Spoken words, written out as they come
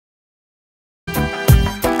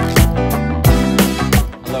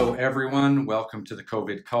Hello, everyone. Welcome to the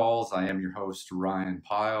COVID Calls. I am your host, Ryan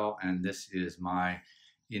Pyle, and this is my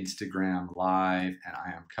Instagram Live, and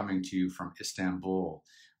I am coming to you from Istanbul,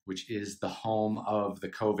 which is the home of the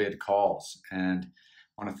COVID Calls. And I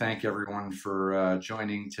want to thank everyone for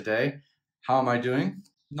joining today. How am I doing?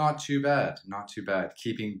 Not too bad, not too bad.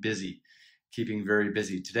 Keeping busy, keeping very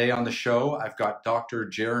busy. Today on the show, I've got Dr.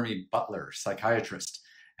 Jeremy Butler, psychiatrist,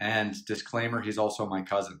 and disclaimer, he's also my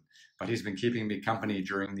cousin. But he's been keeping me company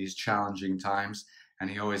during these challenging times, and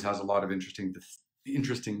he always has a lot of interesting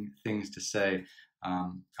things to say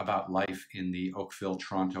about life in the Oakville,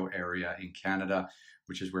 Toronto area in Canada,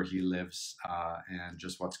 which is where he lives, and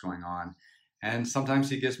just what's going on. And sometimes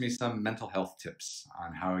he gives me some mental health tips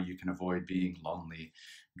on how you can avoid being lonely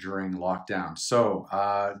during lockdown. So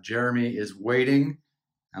Jeremy is waiting,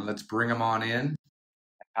 and let's bring him on in and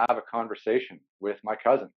have a conversation with my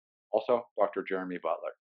cousin, also Dr. Jeremy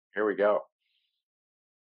Butler. Here we go.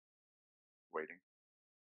 Waiting.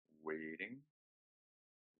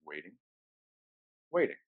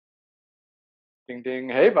 Ding, ding.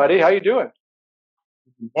 Hey, buddy. How you doing?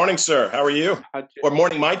 Morning, sir. How are you? Or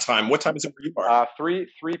morning my time. What time is it where you are? 3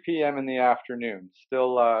 p.m. in the afternoon.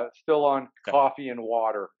 Still on coffee and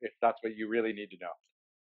water, if that's what you really need to know.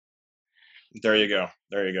 There you go.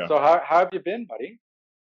 So how have you been, buddy?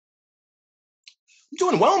 I'm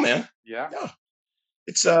doing well, man. Yeah.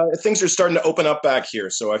 It's things are starting to open up back here,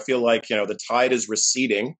 so I feel like the tide is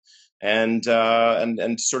receding, and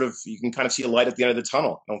sort of you can kind of see a light at the end of the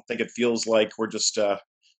tunnel. I don't think it feels like we're just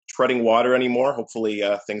treading water anymore. Hopefully,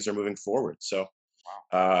 things are moving forward. So,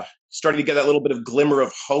 starting to get that little bit of glimmer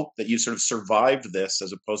of hope that you sort of survived this,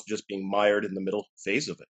 as opposed to just being mired in the middle phase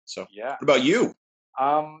of it. So, yeah. What about you?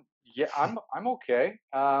 Yeah, I'm okay.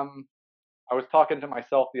 I was talking to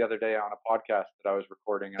myself the other day on a podcast that I was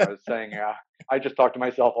recording, and I was saying, I just talk to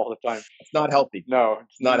myself all the time. It's not healthy. No,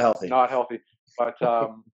 it's not healthy. Not healthy. But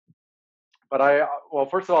well,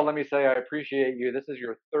 first of all, let me say I appreciate you. This is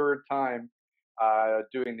your third time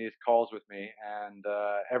doing these calls with me, and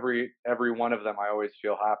every one of them, I always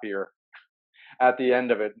feel happier at the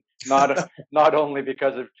end of it. Not only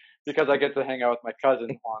because I get to hang out with my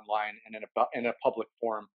cousin online and in a public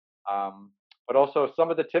forum. But also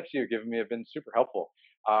some of the tips you've given me have been super helpful.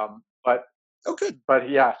 But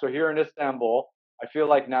yeah, so here in Istanbul, I feel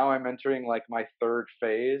like now I'm entering like my third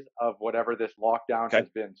phase of whatever this lockdown has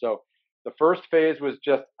been. So the first phase was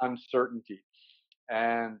just uncertainty,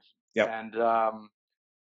 and I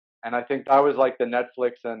think that was like the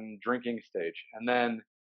Netflix and drinking stage, and then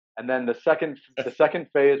the second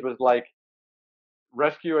phase was like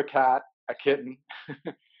rescue a kitten,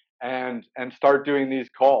 and start doing these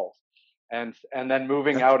calls. And then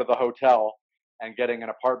moving out of the hotel and getting an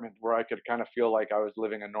apartment where I could kind of feel like I was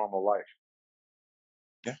living a normal life.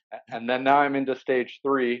 Yeah. And then now I'm into stage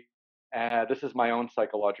 3. This is my own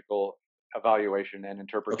psychological evaluation and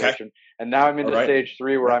interpretation. Okay. And now I'm into stage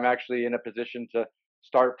 3 where I'm actually in a position to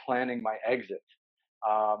start planning my exit.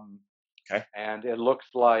 And it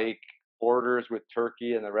looks like borders with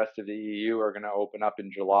Turkey and the rest of the EU are going to open up in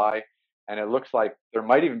July. And it looks like there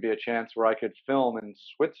might even be a chance where I could film in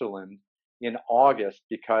Switzerland in August,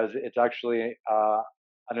 because it's actually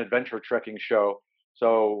an adventure trekking show,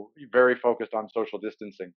 so very focused on social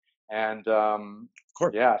distancing. And of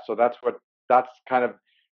course, yeah, so that's kind of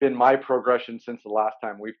been my progression since the last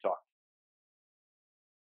time we've talked.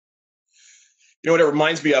 What it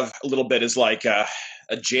reminds me of a little bit is like a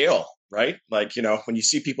jail, right? Like, when you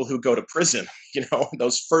see people who go to prison,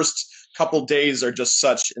 those first couple days are just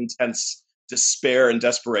such intense despair and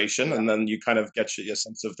desperation, and then you kind of get a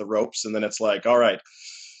sense of the ropes, and then it's like, all right,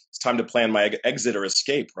 it's time to plan my exit or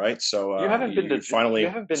escape, right? So you haven't been to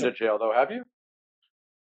jail though, have you?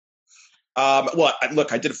 Well,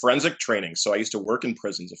 look, I did forensic training, so I used to work in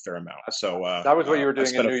prisons a fair amount. So that was what you were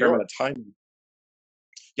doing in New York. Amount of time.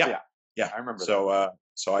 Yeah, I remember. So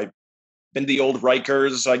I've been to the old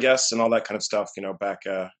Rikers, I guess, and all that kind of stuff, back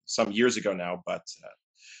some years ago now, but.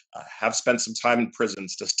 Have spent some time in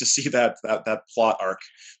prisons just to see that plot arc,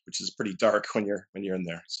 which is pretty dark when you're in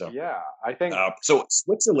there. So yeah, I think so.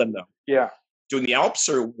 Switzerland, though, yeah, doing the Alps,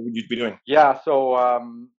 or what would you be doing? Yeah, so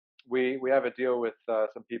we have a deal with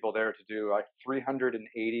some people there to do like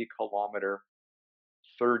 380 kilometer,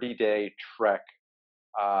 30-day trek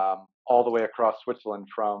all the way across Switzerland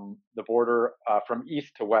from the border from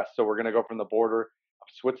east to west. So we're going to go from the border of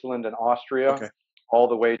Switzerland and Austria. All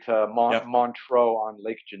the way to Montreux on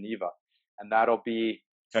Lake Geneva. And that'll be,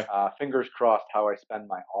 fingers crossed, how I spend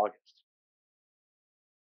my August.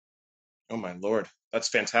 Oh, my Lord. That's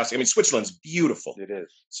fantastic. I mean, Switzerland's beautiful. It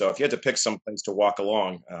is. So if you had to pick some place to walk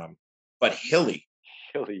along, but hilly.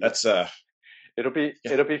 Hilly. That's Yeah.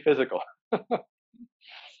 it'll be physical.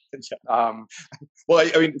 Yeah. Um, Well,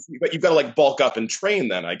 I mean, but you've got to like bulk up and train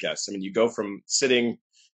then, I guess. I mean, you go from sitting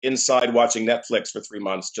inside watching Netflix for 3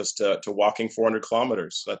 months just to walking 400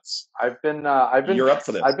 kilometers. That's you're up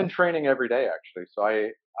for this. I've been training every day actually. So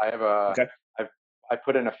I have a Okay. I've I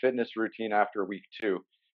put in a fitness routine after week two,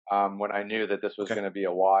 when I knew that this was Okay. going to be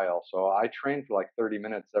a while. So I train for like 30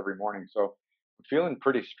 minutes every morning. So I'm feeling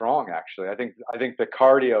pretty strong actually. I think the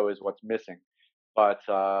cardio is what's missing, but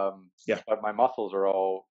Yeah. but my muscles are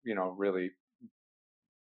all, really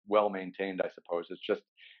well maintained, I suppose. It's just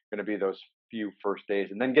going to be those few first days,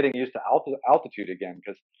 and then getting used to altitude again,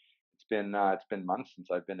 because it's been months since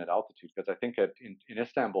I've been at altitude. Because I think in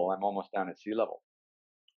Istanbul I'm almost down at sea level.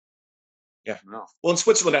 Yeah. No, Well, in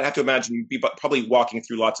Switzerland, I have to imagine you'd be probably walking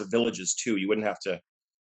through lots of villages too. You wouldn't have to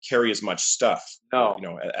carry as much stuff, no,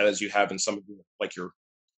 as you have in some of like your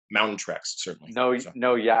mountain treks, certainly. no, So.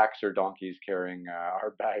 no yaks or donkeys carrying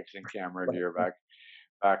our bags and camera Right. gear back.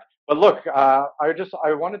 But look,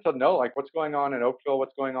 I wanted to know like what's going on in Oakville,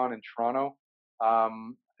 what's going on in Toronto.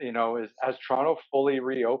 Is has Toronto fully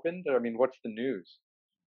reopened? I mean, what's the news?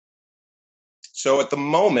 So at the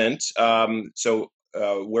moment,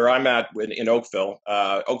 where I'm at in Oakville,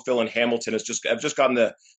 Oakville and Hamilton have just gotten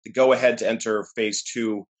the go ahead to enter phase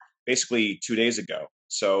two, basically 2 days ago.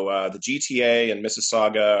 So the GTA and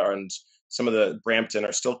Mississauga and some of the Brampton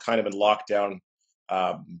are still kind of in lockdown,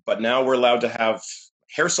 but now we're allowed to have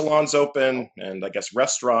hair salons open and I guess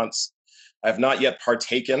restaurants. I have not yet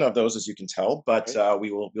partaken of those, as you can tell, but Right?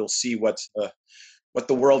 we'll see what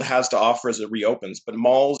the world has to offer as it reopens. But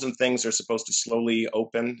malls and things are supposed to slowly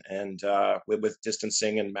open, and with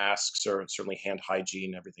distancing and masks, or certainly hand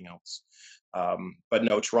hygiene, everything else. But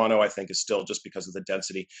no, Toronto, I think, is still, just because of the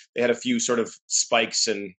density. They had a few sort of spikes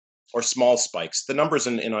or small spikes. The numbers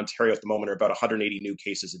in Ontario at the moment are about 180 new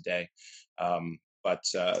cases a day. But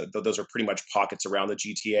those are pretty much pockets around the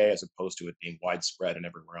GTA, as opposed to it being widespread and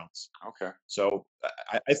everywhere else. Okay. So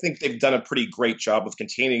I think they've done a pretty great job of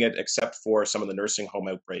containing it, except for some of the nursing home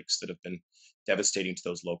outbreaks that have been devastating to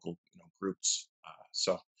those local groups.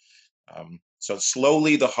 So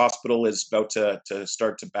slowly the hospital is about to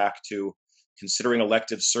start to back to considering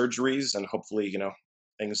elective surgeries, and hopefully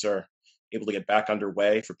things are able to get back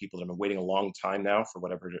underway for people that have been waiting a long time now for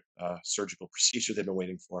whatever surgical procedure they've been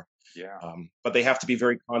waiting for. Yeah. But they have to be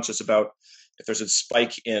very conscious about, if there's a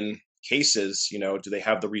spike in cases, do they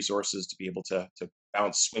have the resources to be able to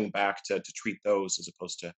swing back to treat those, as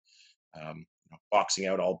opposed to boxing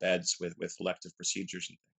out all beds with elective procedures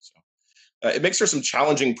and things. So it makes for some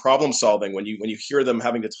challenging problem solving when you hear them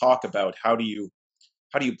having to talk about how do you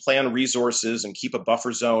plan resources and keep a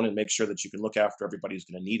buffer zone and make sure that you can look after everybody who's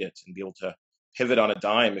going to need it and be able to pivot on a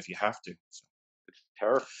dime if you have to. So, It's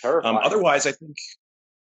terrifying. otherwise, I think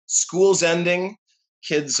school's ending.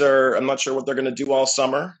 Kids I'm not sure what they're going to do all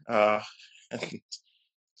summer. And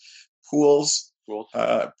pools. Schools.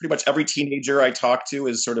 Pretty much every teenager I talk to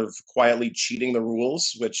is sort of quietly cheating the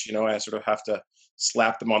rules, which I sort of have to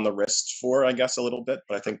slap them on the wrist for, I guess, a little bit.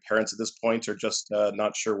 But I think parents at this point are just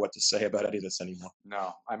not sure what to say about any of this anymore.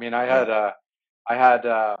 No, I mean, Yeah. I had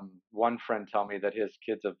one friend tell me that his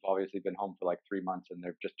kids have obviously been home for like 3 months and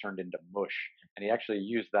they've just turned into mush. And he actually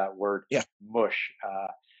used that word, Yeah. mush,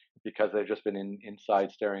 because they've just been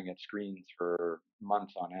inside staring at screens for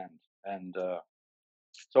months on end. And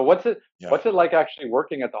so Yeah. what's it like actually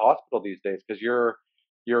working at the hospital these days? Because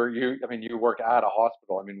I mean, you work at a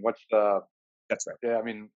hospital. I mean, what's the That's right. yeah,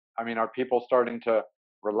 I mean, are people starting to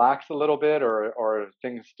relax a little bit, or are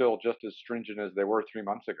things still just as stringent as they were 3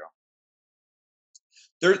 months ago?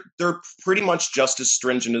 They're pretty much just as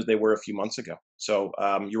stringent as they were a few months ago. So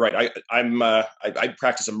you're right. I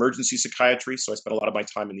practice emergency psychiatry, so I spend a lot of my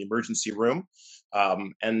time in the emergency room,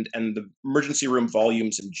 and the emergency room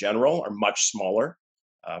volumes in general are much smaller.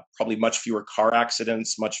 Probably much fewer car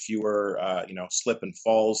accidents, much fewer slip and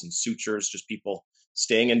falls and sutures. Just people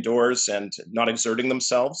staying indoors and not exerting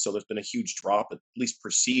themselves. So there's been a huge drop, at least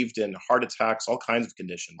perceived, in heart attacks, all kinds of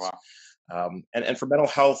conditions. Wow. And for mental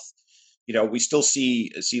health, we still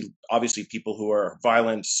see obviously people who are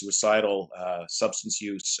violent, suicidal, substance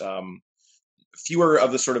use. Fewer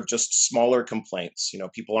of the sort of just smaller complaints.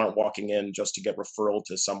 People aren't walking in just to get referral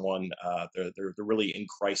to someone. They're really in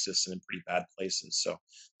crisis and in pretty bad places. So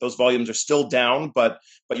those volumes are still down, but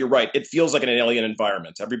you're right. It feels like an alien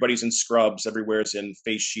environment. Everybody's in scrubs. Everywhere's in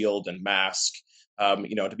face shield and mask.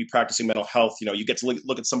 To be practicing mental health, you get to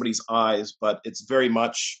look at somebody's eyes, but it's very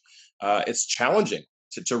much it's challenging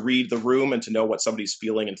to read the room and to know what somebody's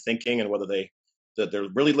feeling and thinking, and whether they're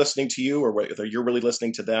really listening to you or whether you're really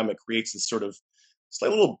listening to them. It creates this sort of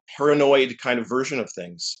slight little paranoid kind of version of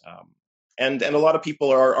things. And a lot of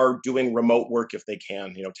people are doing remote work if they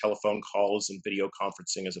can, telephone calls and video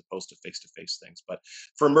conferencing as opposed to face things. But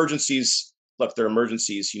for emergencies, look, they're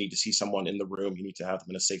emergencies. You need to see someone in the room. You need to have them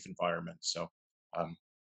in a safe environment. So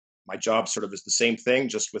my job sort of is the same thing,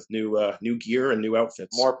 just with new gear and new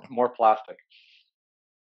outfits. More plastic.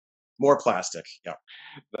 More plastic. Yeah.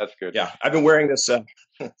 That's good. Yeah. I've been wearing this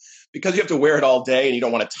because you have to wear it all day and you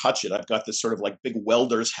don't want to touch it. I've got this sort of like big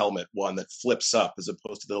welder's helmet one that flips up as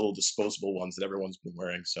opposed to the little disposable ones that everyone's been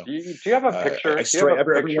wearing. So do you have a picture? Do you have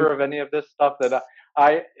a picture of any of this stuff that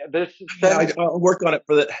I worked on it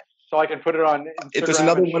for that. So I can put it on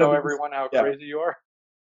Instagram and show everyone how crazy you are.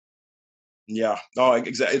 Yeah. No,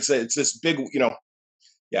 exactly. It's this big,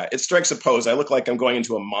 yeah, it strikes a pose. I look like I'm going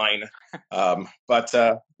into a mine, but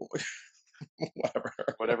whatever.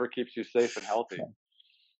 Whatever keeps you safe and healthy.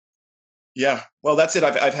 Yeah, well, that's it.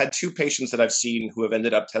 I've had 2 patients that I've seen who have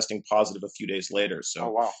ended up testing positive a few days later. So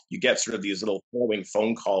wow. You get sort of these little throwing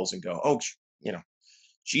phone calls and go, oh,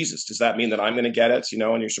 Jesus, does that mean that I'm going to get it?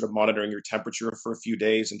 And you're sort of monitoring your temperature for a few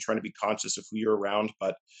days and trying to be conscious of who you're around.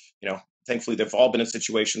 But, thankfully, they've all been in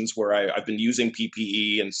situations where I've been using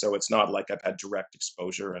PPE. And so it's not like I've had direct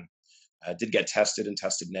exposure, and I did get tested and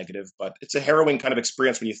tested negative. But it's a harrowing kind of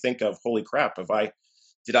experience when you think of, holy crap,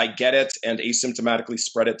 did I get it and asymptomatically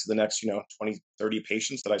spread it to the next, 20, 30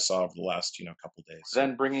 patients that I saw over the last, couple of days.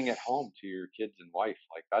 Then bringing it home to your kids and wife,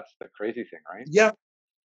 like that's the crazy thing, right? Yeah.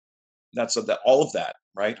 That's all of that,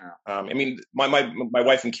 right? Yeah. I mean, my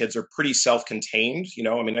wife and kids are pretty self-contained.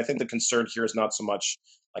 I think the concern here is not so much,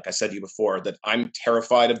 like I said to you before, that I'm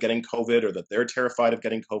terrified of getting COVID or that they're terrified of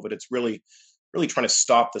getting COVID. It's really, really trying to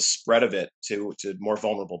stop the spread of it to more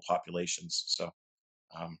vulnerable populations. So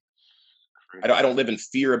I don't live in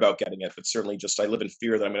fear about getting it, but certainly I live in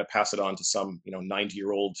fear that I'm going to pass it on to some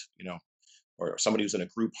 90-year-old, or somebody who's in a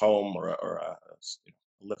group home or a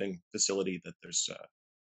living facility that there's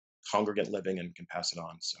congregant living and can pass it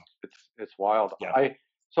on. So it's wild. Yeah.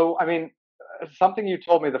 I mean, something you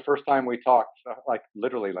told me the first time we talked, like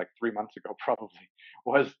literally like 3 months ago, probably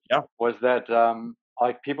was that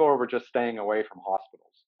like people were just staying away from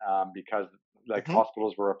hospitals because like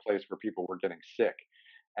hospitals were a place where people were getting sick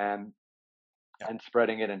and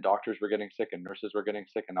spreading it, and doctors were getting sick and nurses were getting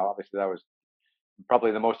sick, and obviously that was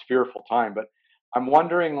probably the most fearful time. But I'm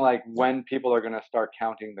wondering, like, when people are going to start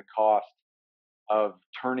counting the cost of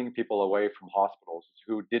turning people away from hospitals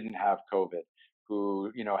who didn't have COVID,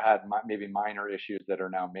 who had maybe minor issues that are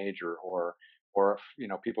now major, or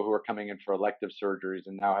people who are coming in for elective surgeries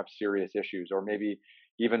and now have serious issues, or maybe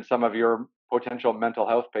even some of your potential mental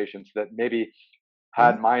health patients that maybe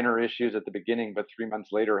had minor issues at the beginning, but 3 months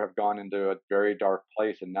later have gone into a very dark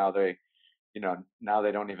place, and now they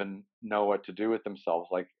don't even know what to do with themselves.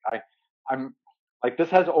 Like I'm like, this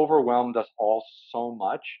has overwhelmed us all so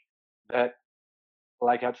much that,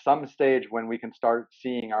 like, at some stage when we can start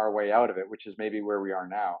seeing our way out of it, which is maybe where we are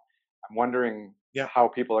now, I'm wondering how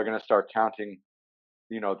people are going to start counting,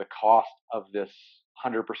 the cost of this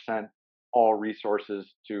 100% all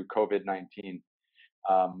resources to COVID-19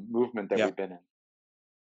 movement that we've been in.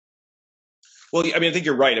 Well, I mean, I think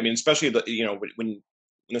you're right. I mean, especially when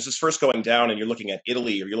this is first going down and you're looking at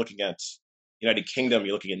Italy or you're looking at United Kingdom,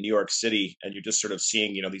 you're looking at New York City, and you're just sort of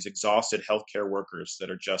seeing, these exhausted healthcare workers that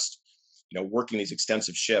are just, working these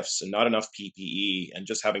extensive shifts and not enough PPE and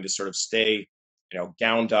just having to sort of stay,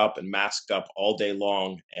 gowned up and masked up all day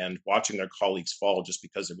long and watching their colleagues fall just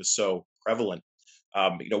because it was so prevalent.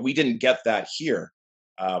 We didn't get that here.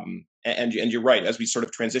 And you're right, as we sort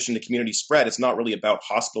of transition to community spread, it's not really about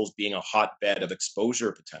hospitals being a hotbed of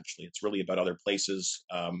exposure potentially. It's really about other places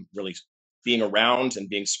really being around and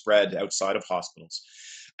being spread outside of hospitals.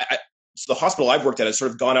 So the hospital I've worked at has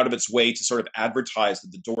sort of gone out of its way to sort of advertise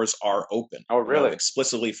that the doors are open. Oh, really?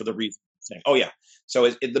 Explicitly for the reason saying, oh, yeah. So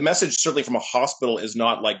the message certainly from a hospital is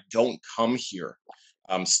not like, don't come here.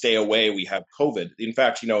 Stay away, we have COVID. In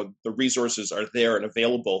fact, the resources are there and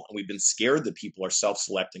available, and we've been scared that people are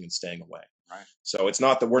self-selecting and staying away. Right. So it's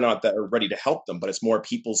not that we're not that ready to help them, but it's more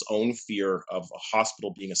people's own fear of a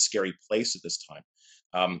hospital being a scary place at this time.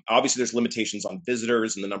 Obviously, there's limitations on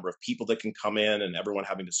visitors and the number of people that can come in, and everyone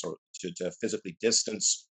having to physically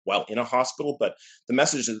distance while in a hospital. But the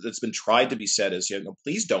message that's been tried to be said is,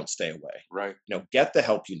 please don't stay away. Right. Get the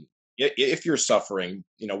help you need. If you're suffering,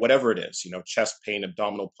 whatever it is, chest pain,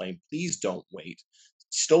 abdominal pain, please don't wait.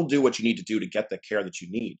 Still do what you need to do to get the care that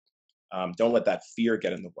you need. Don't let that fear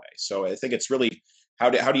get in the way. So I think it's really how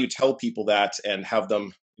do you tell people that and have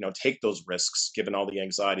them, take those risks given all the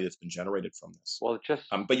anxiety that's been generated from this. Well,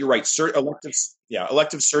 but you're right.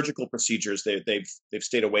 Elective surgical procedures they've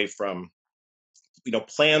stayed away from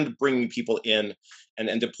planned bringing people in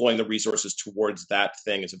and deploying the resources towards that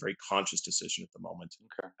thing is a very conscious decision at the moment.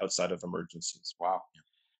 Okay. Outside of emergencies. Wow.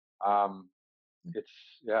 Yeah. It's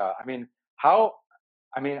yeah.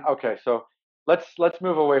 Okay. So let's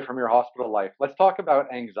move away from your hospital life. Let's talk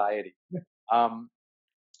about anxiety. Um,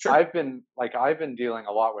 Sure. I've been dealing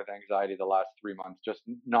a lot with anxiety the last 3 months, just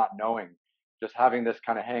not knowing, just having this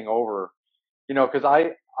kind of hangover, because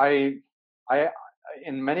I,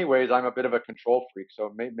 in many ways, I'm a bit of a control freak.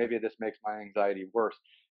 So maybe this makes my anxiety worse.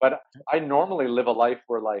 But I normally live a life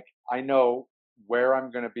where like I know where I'm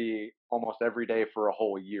going to be almost every day for a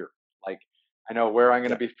whole year. Like I know where I'm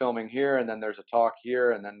going to Yeah. be filming here, and then there's a talk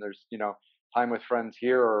here, and then there's time with friends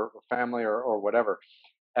here or family or whatever,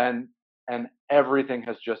 and everything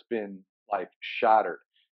has just been like shattered.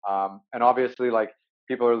 And obviously, like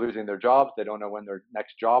people are losing their jobs. They don't know when their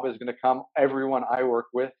next job is going to come. Everyone I work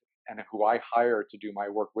with and who I hire to do my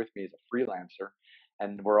work with me is a freelancer.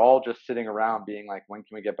 And we're all just sitting around being like, when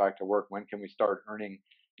can we get back to work? When can we start earning,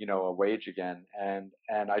 a wage again? And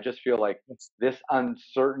I just feel like this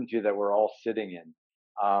uncertainty that we're all sitting in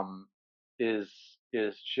is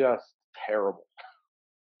just terrible.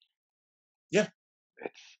 Yeah.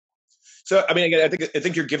 It's So, I mean, again, I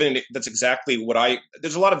think you're giving. That's exactly what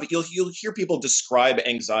There's a lot of you'll hear people describe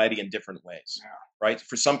anxiety in different ways, right?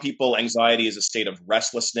 For some people, anxiety is a state of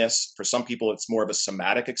restlessness. For some people, it's more of a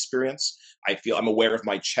somatic experience. I'm aware of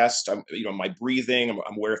my chest. My breathing.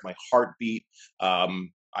 I'm aware of my heartbeat.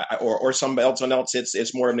 Or someone else,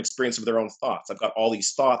 it's more of an experience of their own thoughts. I've got all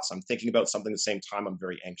these thoughts. I'm thinking about something at the same time. I'm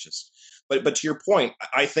very anxious. But to your point,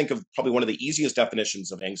 I think of probably one of the easiest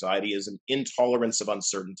definitions of anxiety is an intolerance of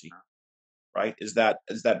uncertainty. Right? Is that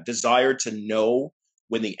desire to know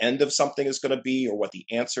when the end of something is going to be, or what the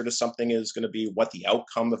answer to something is going to be, what the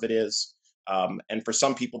outcome of it is. And for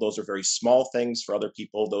some people, those are very small things. For other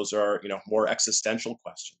people, those are more existential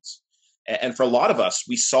questions. And for a lot of us,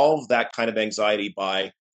 we solve that kind of anxiety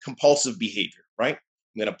by compulsive behavior. Right?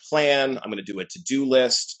 I'm going to plan. I'm going to do a to-do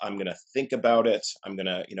list. I'm going to think about it. I'm going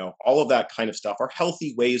to, all of that kind of stuff are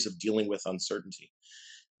healthy ways of dealing with uncertainty.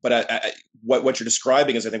 But what you're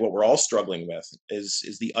describing is, I think, what we're all struggling with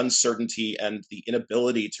is the uncertainty and the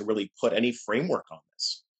inability to really put any framework on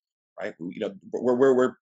this, right?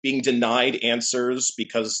 We're being denied answers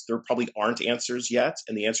because there probably aren't answers yet,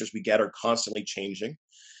 and the answers we get are constantly changing.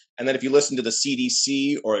 And then if you listen to the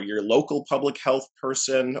CDC or your local public health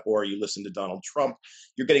person, or you listen to Donald Trump,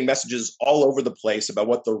 you're getting messages all over the place about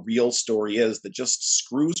what the real story is that just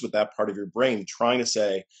screws with that part of your brain, trying to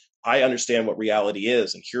say, I understand what reality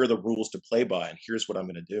is, and here are the rules to play by, and here's what I'm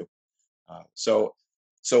going to do. So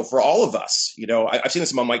for all of us, I've seen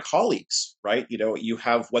this among my colleagues, right? You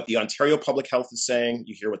have what the Ontario Public Health is saying,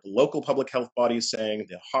 you hear what the local public health body is saying,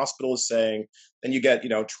 the hospital is saying, then you get,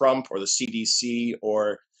 Trump or the CDC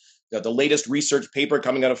or the latest research paper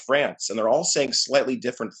coming out of France, and they're all saying slightly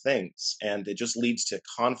different things. And it just leads to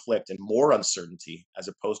conflict and more uncertainty as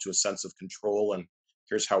opposed to a sense of control. And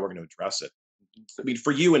here's how we're going to address it. I mean,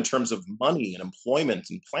 for you in terms of money and employment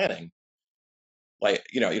and planning, like,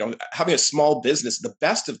 having a small business, the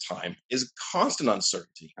best of time is constant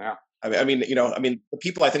uncertainty. Yeah. I mean, the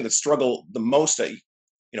people I think that struggle the most,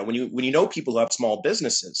 when you know people who have small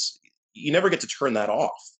businesses, you never get to turn that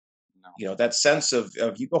off. No. That sense of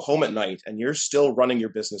you go home at night and you're still running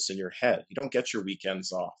your business in your head. You don't get your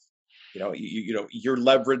weekends off. You're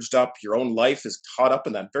leveraged up. Your own life is caught up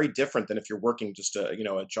in that. Very different than if you're working just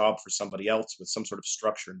a job for somebody else with some sort of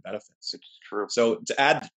structure and benefits. It's true. So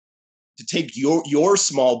to take your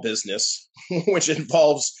small business, which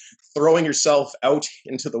involves throwing yourself out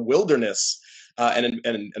into the wilderness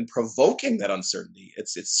and provoking that uncertainty,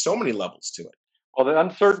 it's so many levels to it. Well, the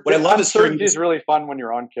uncertainty is really fun when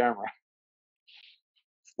you're on camera.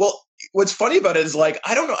 Well, what's funny about it is, like,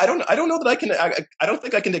 I don't know that I don't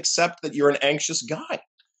think I can accept that you're an anxious guy.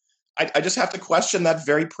 I just have to question that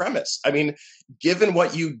very premise. I mean, given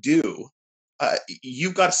what you do,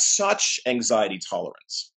 you've got such anxiety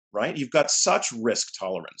tolerance, right? You've got such risk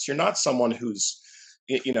tolerance. You're not someone who's,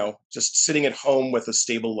 just sitting at home with a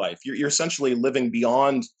stable life. You're essentially living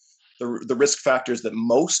beyond the risk factors that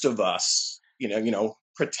most of us,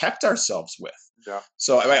 protect ourselves with. Yeah.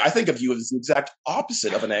 So I think of you as the exact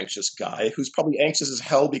opposite of an anxious guy who's probably anxious as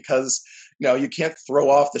hell because you can't throw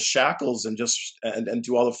off the shackles and just and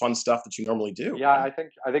do all the fun stuff that you normally do. Yeah, I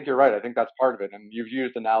think you're right. I think that's part of it, and you've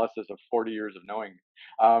used analysis of 40 years of knowing.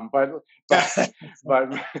 But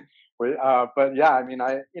yeah, I mean,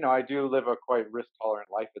 I do live a quite risk tolerant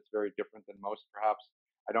life. It's very different than most, perhaps.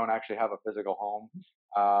 I don't actually have a physical home.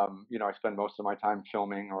 I spend most of my time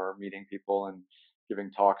filming or meeting people and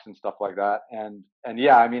giving talks and stuff like that. And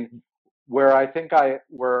yeah, I mean, where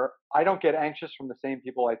where I don't get anxious from the same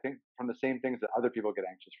people, I think from the same things that other people get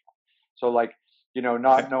anxious from. So like, Okay.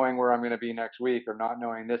 not knowing where I'm going to be next week, or not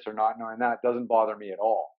knowing this or not knowing that, doesn't bother me at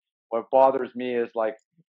all. What bothers me is like,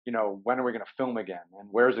 when are we going to film again, and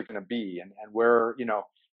where's it going to be, and where,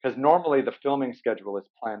 because normally the filming schedule is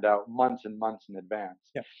planned out months and months in advance,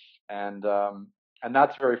 Yeah. and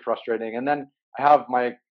that's very frustrating. And then I have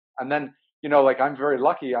my, and then like I'm very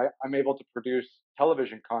lucky. I'm able to produce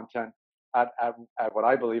television content at what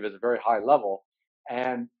I believe is a very high level,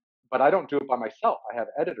 and but I don't do it by myself. I have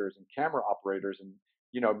editors and camera operators and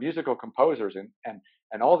musical composers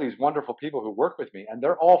and all these wonderful people who work with me, and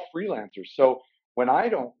they're all freelancers. So when I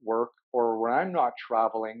don't work or when I'm not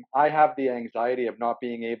traveling, I have the anxiety of not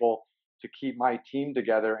being able to keep my team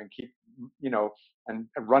together and keep and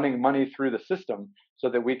running money through the system so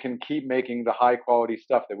that we can keep making the high quality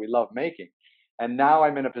stuff that we love making. And now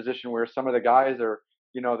I'm in a position where some of the guys are,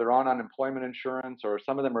 they're on unemployment insurance, or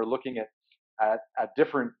some of them are looking at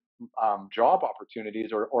different job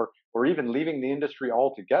opportunities, or even leaving the industry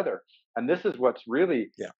altogether. And this is what's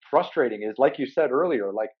really Yeah. frustrating, is like you said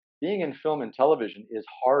earlier, like being in film and television is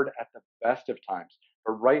hard at the best of times,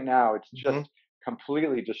 but right now it's just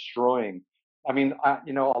completely destroying. I mean,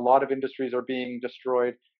 a lot of industries are being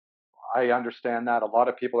destroyed. I understand that. A lot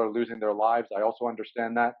of people are losing their lives. I also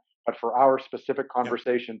understand that. But for our specific Yeah.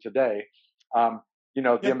 conversation today,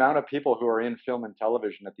 the Yeah. amount of people who are in film and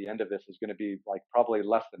television at the end of this is going to be like probably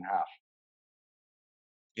less than half.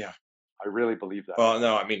 Yeah. I really believe that. Well,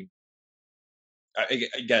 no, I mean,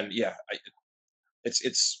 again, yeah,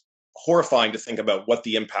 it's horrifying to think about what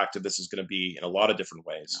the impact of this is going to be in a lot of different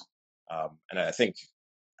ways. And I think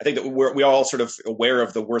that we all sort of aware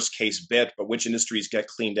of the worst case bit, but which industries get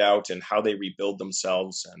cleaned out and how they rebuild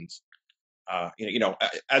themselves. And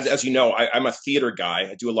as you know, I'm a theater guy.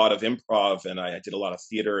 I do a lot of improv, and I did a lot of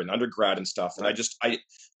theater in undergrad and stuff. And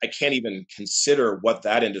I can't even consider what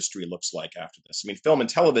that industry looks like after this. I mean, film and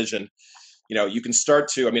television, you can start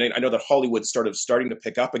to, I mean, I know that Hollywood starting to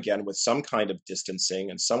pick up again with some kind of distancing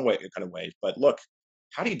in some way, kind of way. But look,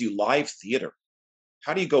 how do you do live theater?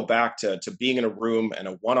 How do you go back to being in a room and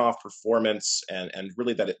a one-off performance, and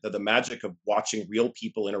really the magic of watching real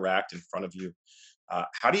people interact in front of you?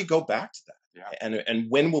 How do you go back to that? Yeah. And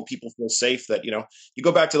when will people feel safe that, you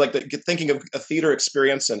go back to like thinking of a theater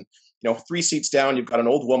experience, and, 3 seats down, you've got an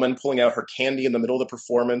old woman pulling out her candy in the middle of the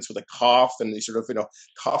performance with a cough, and they sort of,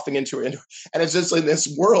 coughing into and it's just in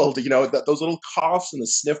this world, that those little coughs and the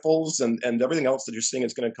sniffles and everything else that you're seeing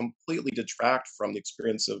is going to completely detract from the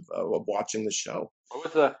experience of watching the show. What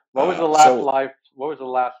was the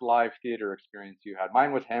last live theater experience you had?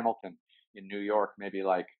 Mine was Hamilton in New York, maybe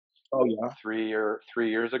like Oh yeah. 3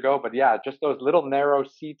 years ago. But yeah, just those little narrow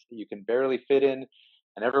seats that you can barely fit in,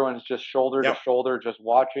 and everyone's just shoulder to Yep. shoulder, just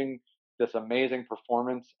watching this amazing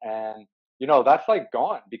performance. And that's like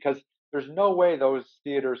gone, because there's no way those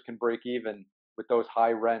theaters can break even with those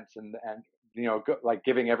high rents, and like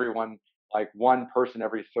giving everyone like one person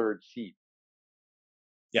every third seat.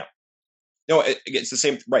 Yeah. No, it's the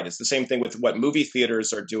same, right? It's the same thing with what movie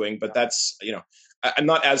theaters are doing, but that's, I'm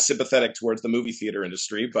not as sympathetic towards the movie theater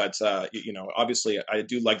industry, but obviously I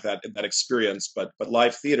do like that experience. But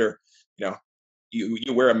live theater,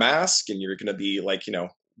 you wear a mask and you're going to be like,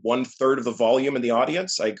 1/3 of the volume in the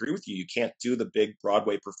audience. I agree with you. You can't do the big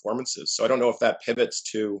Broadway performances. So I don't know if that pivots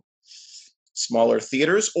to smaller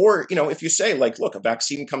theaters, or if you say like, look, a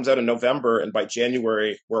vaccine comes out in November and by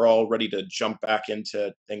January we're all ready to jump back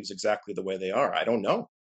into things exactly the way they are. I don't know.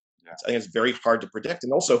 Yeah. I think it's very hard to predict.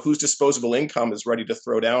 And also, whose disposable income is ready to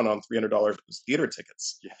throw down on $300 theater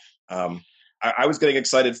tickets? Yeah. I was getting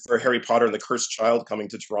excited for Harry Potter and the Cursed Child coming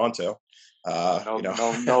to Toronto.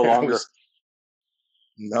 No longer.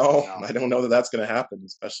 No, No. I don't know that that's going to happen,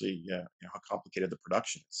 especially how complicated the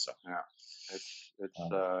production is. So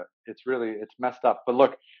Yeah, it's messed up. But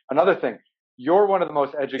look, another thing, you're one of the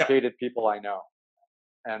most educated people I know,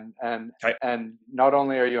 and Okay. and not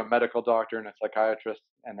only are you a medical doctor and a psychiatrist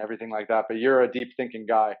and everything like that, but you're a deep thinking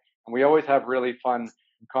guy, and we always have really fun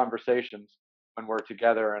conversations when we're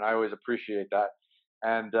together, and I always appreciate that.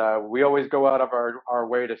 And we always go out of our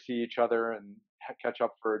way to see each other and catch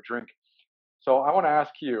up for a drink. So I want to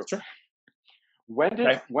ask you, Sure.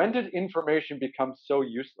 Okay. when did information become so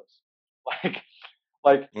useless? Like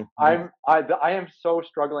like Mhm. I am so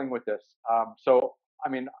struggling with this. So I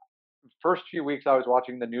mean, first few weeks I was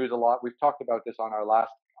watching the news a lot. We've talked about this on our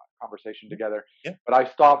last conversation together, Yeah. but I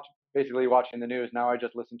stopped basically watching the news. Now I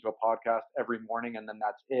just listen to a podcast every morning, and then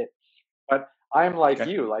that's it. But I'm like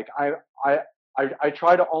Okay. you. Like I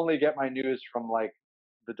try to only get my news from like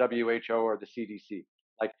the WHO or the CDC.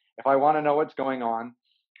 Like if I want to know what's going on,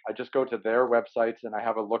 I just go to their websites and I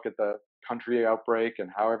have a look at the country outbreak and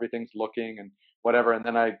how everything's looking and whatever, and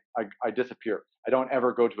then I disappear. I don't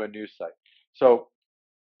ever go to a news site. So,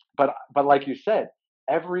 but like you said,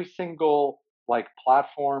 every single like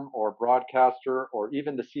platform or broadcaster or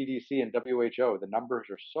even the CDC and WHO, the numbers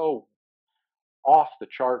are so off the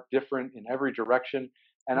chart different in every direction.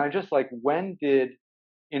 And I just like, when did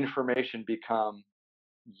information become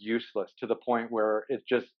useless to the point where it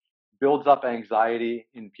just builds up anxiety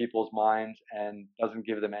in people's minds and doesn't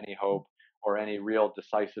give them any hope or any real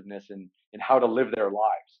decisiveness in how to live their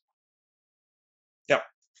lives? Yeah,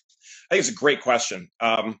 I think it's a great question.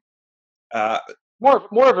 Uh,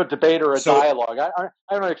 More of a debate or a so dialogue. I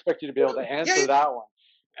don't expect you to be able to answer yeah, that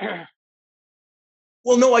one.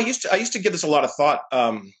 well, no, I used to give this a lot of thought.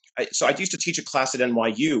 So I used to teach a class at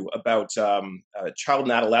NYU about child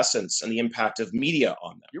and adolescence and the impact of media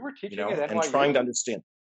on them. You were You teaching know, at and NYU? trying to understand.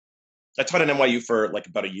 I taught at NYU for like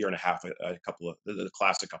about a year and a half, a couple of the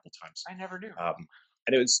class a couple times, I never knew.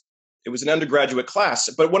 and it was an undergraduate class.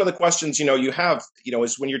 But one of the questions you have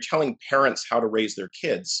is when you're telling parents how to raise their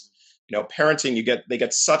kids. Parenting, they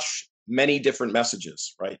get such many different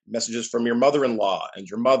messages, right? Messages from your mother-in-law and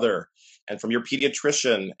your mother, and from your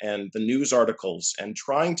pediatrician, and the news articles, and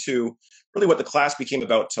trying to really, what the class became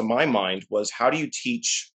about, to my mind, was how do you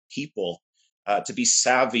teach people to be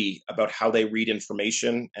savvy about how they read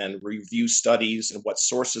information and review studies and what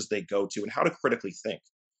sources they go to and how to critically think.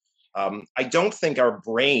 I don't think our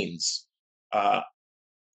brains, uh,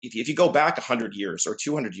 if you go back 100 years or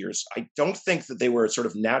 200 years, I don't think that they were sort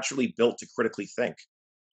of naturally built to critically think.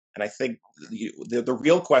 And I think the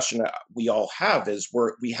real question that we all have is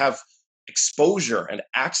we have exposure and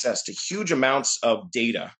access to huge amounts of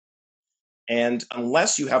data. And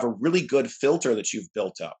unless you have a really good filter that you've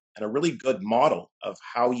built up and a really good model of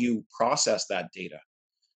how you process that data,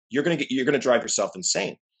 you're going to drive yourself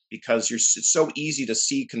insane, because it's so easy to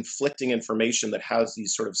see conflicting information that has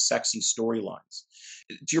these sort of sexy storylines.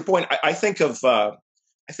 To your point, I think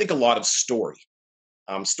a lot of story.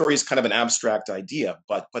 Story is kind of an abstract idea,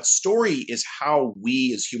 but story is how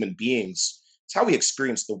we as human beings, it's how we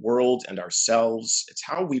experience the world and ourselves. It's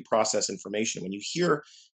how we process information. When you hear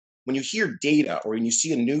data or when you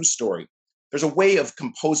see a news story, there's a way of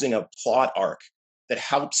composing a plot arc that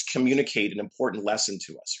helps communicate an important lesson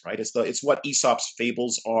to us, right? It's what Aesop's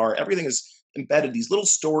fables are. Everything is embedded, these little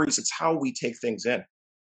stories. It's how we take things in.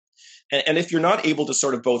 And if you're not able to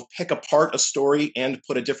sort of both pick apart a story and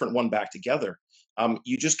put a different one back together,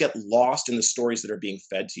 you just get lost in the stories that are being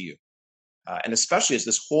fed to you. And especially as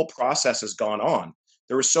this whole process has gone on,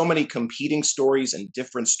 there are so many competing stories and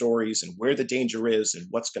different stories and where the danger is and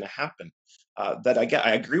what's going to happen, that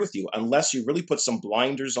I agree with you. Unless you really put some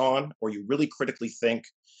blinders on or you really critically think,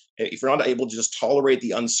 if you're not able to just tolerate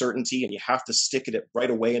the uncertainty and you have to stick it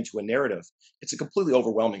right away into a narrative, it's a completely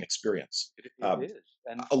overwhelming experience. It is.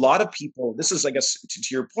 And A lot of people, this is, I guess, to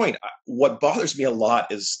your point, what bothers me a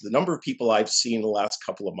lot is the number of people I've seen the last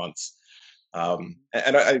couple of months. And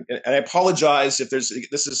I apologize if this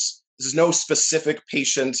is no specific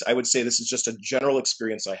patient. I would say this is just a general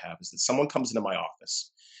experience I have, is that someone comes into my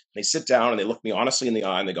office, they sit down and they look me honestly in the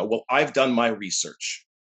eye and they go, "Well, I've done my research."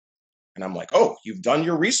 And I'm like, "Oh, you've done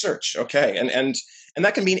your research. Okay." And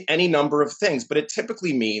that can mean any number of things, but it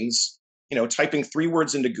typically means, typing 3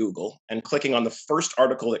 words into Google and clicking on the first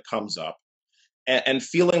article that comes up, and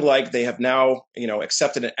feeling like they have now,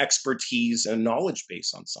 accepted an expertise and knowledge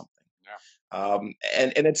base on something. And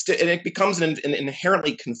it becomes an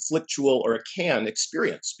inherently conflictual, or it can,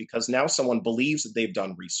 experience, because now someone believes that they've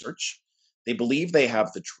done research, they believe they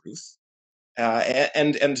have the truth,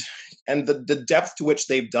 and the depth to which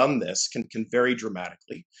they've done this can vary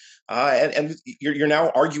dramatically. And you're now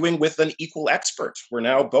arguing with an equal expert. We're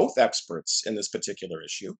now both experts in this particular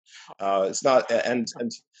issue. It's not, and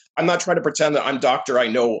I'm not trying to pretend that I'm doctor, I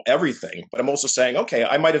know everything, but I'm also saying, okay,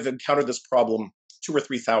 I might have encountered this problem 2,000 or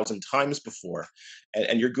 3,000 times before,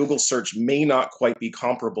 and your Google search may not quite be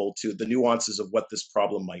comparable to the nuances of what this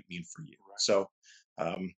problem might mean for you. right. So,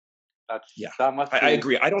 yeah, That must I be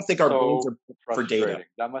agree. I don't think our brains so are for data. frustrating.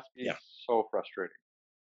 That must be Yeah. so frustrating.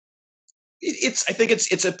 I think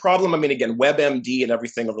it's a problem. I mean, again, WebMD and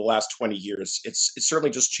everything over the last 20 years, it's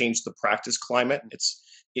certainly just changed the practice climate.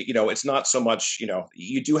 It's not so much,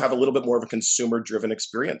 you do have a little bit more of a consumer driven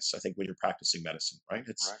experience, I think, when you're practicing medicine, right?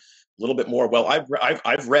 It's Right. a little bit more, well,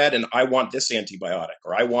 I've read and I want this antibiotic,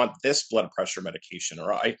 or I want this blood pressure medication,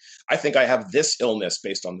 or I think I have this illness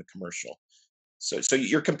based on the commercial. So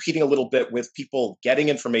you're competing a little bit with people getting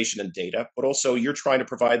information and data, but also you're trying to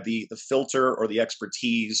provide the filter or the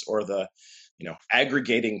expertise or the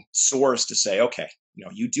aggregating source to say, okay,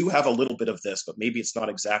 you do have a little bit of this, but maybe it's not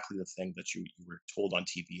exactly the thing that you were told on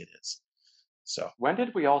TV it is. So when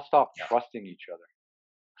did we all stop trusting each other?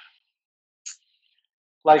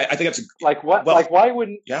 I think that's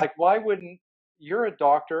why wouldn't you're a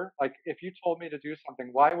doctor? Like, if you told me to do something,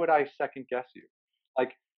 why would I second guess you?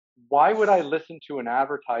 Like, why would I listen to an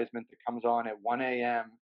advertisement that comes on at 1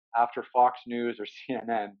 a.m. after Fox News or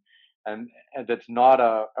CNN, and that's not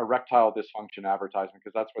a erectile dysfunction advertisement,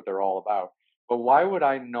 because that's what they're all about. But why would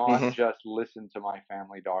I not just listen to my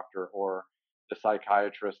family doctor or the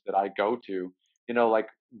psychiatrist that I go to?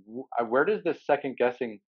 Where does this second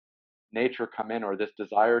guessing nature come in, or this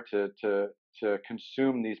desire to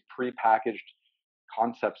consume these prepackaged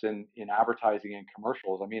concepts in advertising and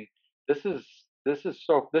commercials? I mean, this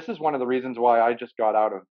is one of the reasons why I just got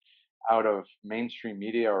out of mainstream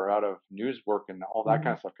media or out of news work and all that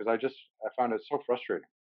kind of stuff, because I found it so frustrating.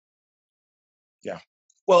 Yeah.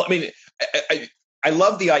 Well, I mean, I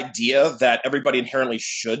love the idea that everybody inherently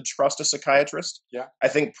should trust a psychiatrist. Yeah. I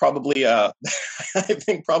think probably you're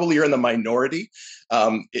in the minority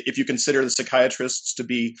if you consider the psychiatrists to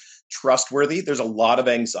be trustworthy. There's a lot of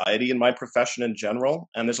anxiety in my profession in general,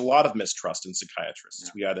 and there's a lot of mistrust in psychiatrists.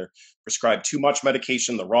 Yeah. We either prescribe too much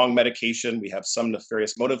medication, the wrong medication. We have some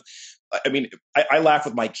nefarious motive. I mean, I laugh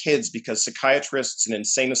with my kids because psychiatrists and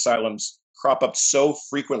insane asylums crop up so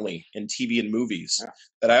frequently in TV and movies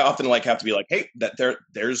that I often have to be like, hey, that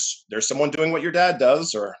there's someone doing what your dad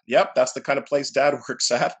does, or yep, that's the kind of place dad works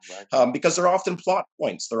at, because they're often plot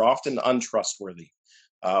points. They're often untrustworthy.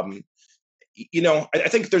 I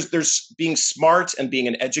think there's being smart and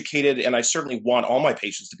being educated, and I certainly want all my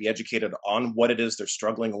patients to be educated on what it is they're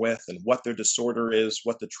struggling with and what their disorder is,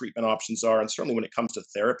 what the treatment options are, and certainly when it comes to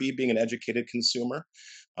therapy, being an educated consumer.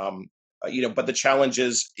 But the challenge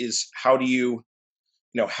is how do you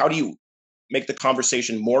make the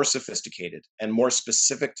conversation more sophisticated and more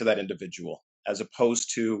specific to that individual, as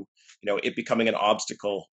opposed to, it becoming an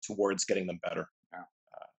obstacle towards getting them better.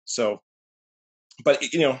 Yeah. But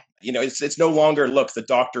it's no longer, look, the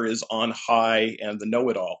doctor is on high and the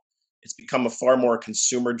know-it-all. It's become a far more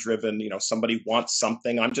consumer-driven, somebody wants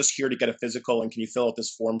something. I'm just here to get a physical, and can you fill out this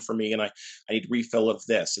form for me? And I need refill of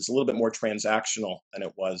this. It's a little bit more transactional than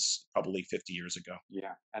it was probably 50 years ago.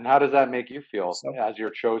 Yeah. And how does that make you feel as your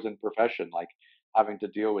chosen profession, like having to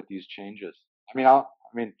deal with these changes? I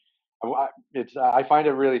find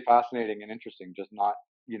it really fascinating and interesting, just not,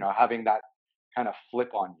 having that kind of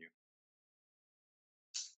flip on you.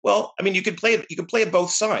 Well, I mean, you could play it both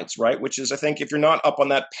sides, right? Which is, I think, if you're not up on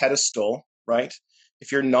that pedestal, right?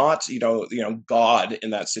 If you're not, God in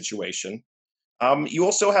that situation, you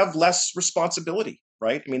also have less responsibility,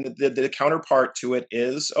 right? I mean, the counterpart to it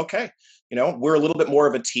is, okay, we're a little bit more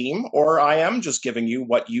of a team, or I am just giving you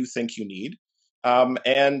what you think you need.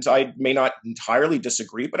 And I may not entirely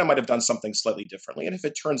disagree, but I might have done something slightly differently. And if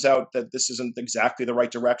it turns out that this isn't exactly the right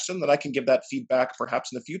direction, then I can give that feedback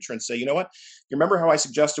perhaps in the future and say, you know what, you remember how I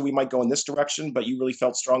suggested we might go in this direction, but you really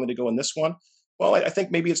felt strongly to go in this one? Well, I think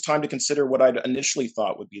maybe it's time to consider what I'd initially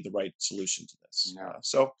thought would be the right solution to this. Yeah.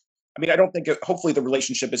 So, I mean, I don't think, hopefully the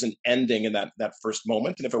relationship isn't ending in that first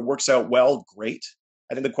moment. And if it works out well, great.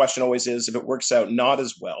 I think the question always is, if it works out not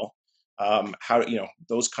as well, how,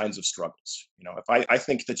 those kinds of struggles. If I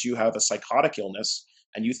think that you have a psychotic illness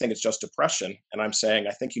and you think it's just depression, and I'm saying,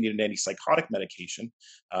 I think you need an antipsychotic medication,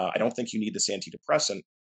 I don't think you need this antidepressant,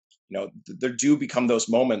 there do become those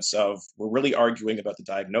moments of, we're really arguing about the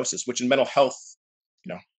diagnosis, which in mental health,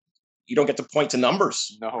 you don't get to point to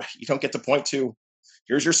numbers. No. You don't get to point to,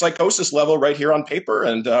 here's your psychosis level right here on paper,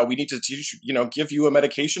 and we need to give you a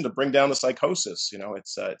medication to bring down the psychosis.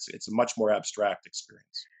 It's a much more abstract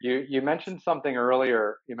experience. You mentioned something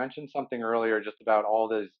earlier. Just about all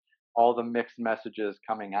the mixed messages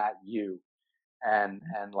coming at you, and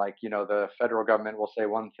the federal government will say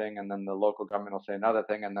one thing, and then the local government will say another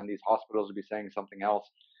thing, and then these hospitals will be saying something else.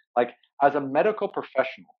 Like, as a medical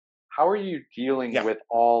professional, how are you dealing with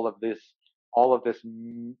all of this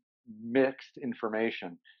mixed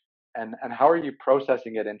information, and how are you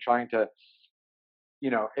processing it and trying to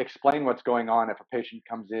explain what's going on if a patient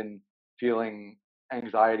comes in feeling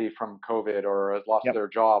anxiety from COVID or has lost their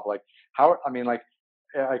job? Like, how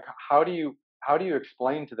do you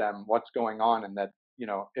explain to them what's going on, and that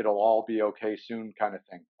it'll all be okay soon, kind of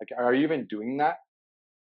thing? Like, are you even doing that?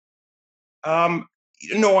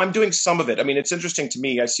 No, I'm doing some of it. I mean, it's interesting to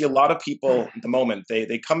me. I see a lot of people at the moment,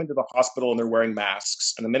 they come into the hospital and they're wearing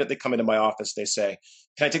masks. And the minute they come into my office, they say,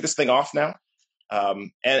 can I take this thing off now?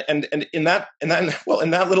 And in that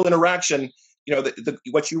little interaction,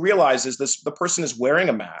 what you realize is the person is wearing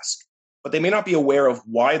a mask, but they may not be aware of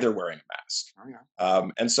why they're wearing a mask. Oh, yeah.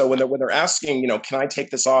 And so when they're asking, can I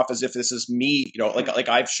take this off as if this is me, like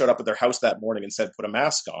I've showed up at their house that morning and said, put a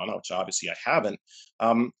mask on, which obviously I haven't.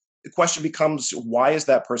 The question becomes, why is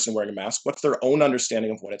that person wearing a mask? What's their own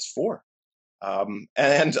understanding of what it's for?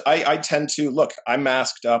 And I tend to look, I'm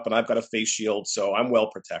masked up and I've got a face shield, so I'm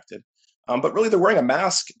well protected. But really, they're wearing a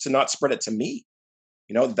mask to not spread it to me.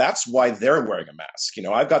 That's why they're wearing a mask.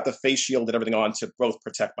 I've got the face shield and everything on to both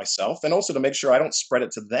protect myself and also to make sure I don't spread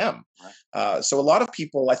it to them. Right. So a lot of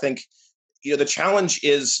people, I think, the challenge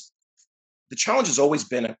has always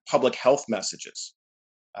been public health messages.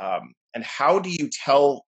 And how do you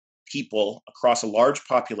tell people across a large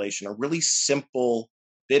population a really simple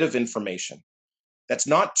bit of information that's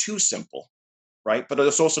not too simple, right? But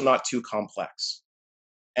it's also not too complex.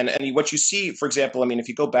 And what you see, for example, if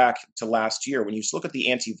you go back to last year, when you look at the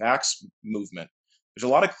anti-vax movement, there's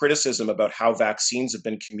a lot of criticism about how vaccines have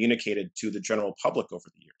been communicated to the general public over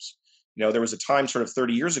the years. There was a time sort of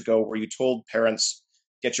 30 years ago where you told parents,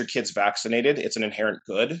 get your kids vaccinated. It's an inherent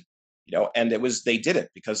good, and they did it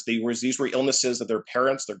because these were illnesses that their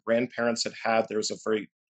parents, their grandparents had. There was a very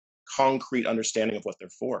concrete understanding of what they're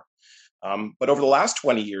for. But over the last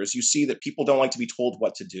 20 years, you see that people don't like to be told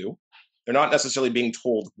what to do. They're not necessarily being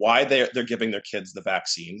told why they're giving their kids the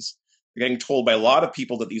vaccines. They're getting told by a lot of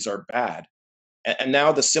people that these are bad. And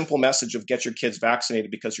now the simple message of get your kids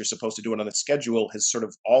vaccinated because you're supposed to do it on a schedule has sort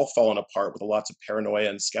of all fallen apart with lots of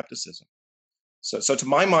paranoia and skepticism. So to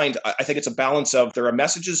my mind, I think it's a balance of there are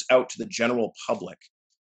messages out to the general public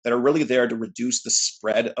that are really there to reduce the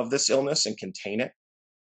spread of this illness and contain it.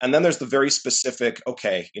 And then there's the very specific,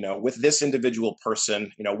 okay, with this individual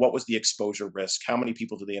person, what was the exposure risk? How many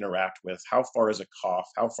people do they interact with? How far is a cough?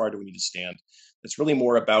 How far do we need to stand? It's really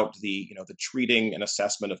more about the treating and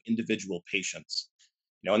assessment of individual patients.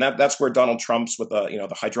 And that's where Donald Trump's with the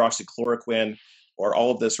hydroxychloroquine or all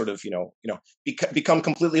of this sort of, become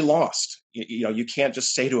completely lost. You can't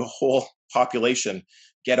just say to a whole population,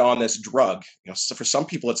 get on this drug. So for some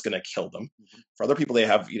people, it's going to kill them. Mm-hmm. For other people, they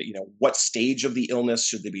have, what stage of the illness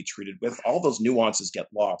should they be treated with? All those nuances get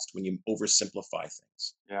lost when you oversimplify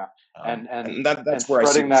things. Yeah, and that's where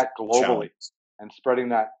spreading I see that globally, challenge. and spreading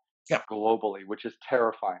that Yeah. globally, which is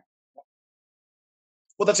terrifying.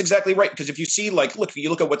 Well, that's exactly right. Because if you see, you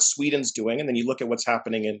look at what Sweden's doing, and then you look at what's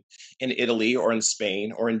happening in Italy or in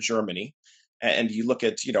Spain or in Germany, and you look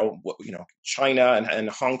at China and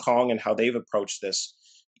Hong Kong and how they've approached this.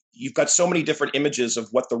 You've got so many different images of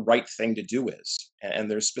what the right thing to do is,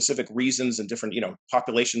 and there's specific reasons and different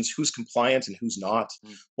populations who's compliant and who's not,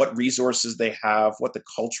 what resources they have, what the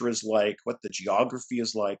culture is like, what the geography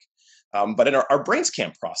is like. But in our brains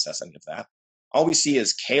can't process any of that. All we see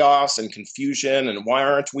is chaos and confusion, and why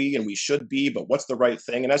aren't we? And we should be, but what's the right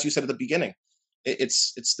thing? And as you said at the beginning,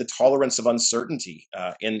 it's the tolerance of uncertainty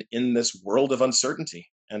in this world of uncertainty.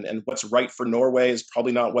 And what's right for Norway is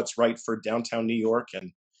probably not what's right for downtown New York.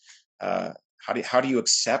 And how do you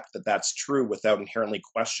accept that that's true without inherently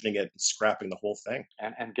questioning it and scrapping the whole thing?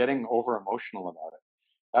 And getting over emotional about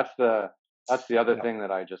it. That's the other thing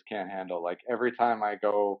that I just can't handle. Like every time I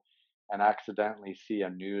go and accidentally see a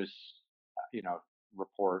news,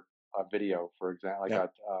 report, a video, for example, like a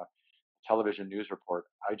television news report,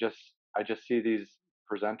 I just see these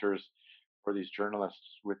presenters or these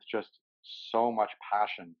journalists with just so much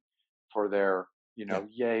passion for their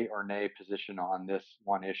yay or nay position on this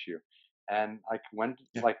one issue. And when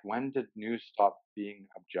did news stop being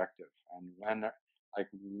objective? And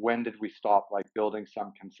when did we stop building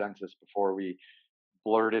some consensus before we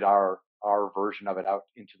blurted our version of it out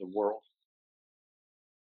into the world?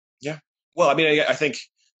 Yeah. Well, I think,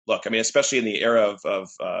 look, especially in the era of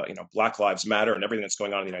Black Lives Matter and everything that's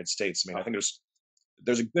going on in the United States. I think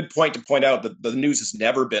there's a good point to point out that the news has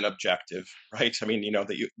never been objective, right?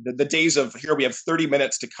 The days of here we have 30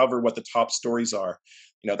 minutes to cover what the top stories are.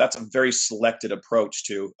 That's a very selected approach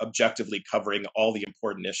to objectively covering all the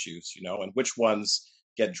important issues, and which ones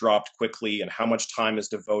get dropped quickly and how much time is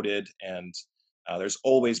devoted. And there's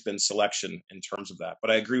always been selection in terms of that.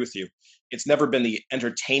 But I agree with you. It's never been the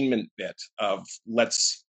entertainment bit of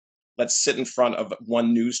let's sit in front of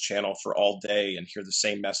one news channel for all day and hear the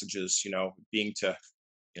same messages, being to,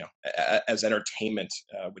 as entertainment,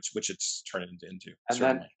 which it's turned into.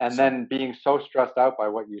 Then being so stressed out by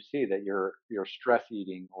what you see that you're stress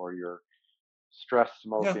eating, or you're stress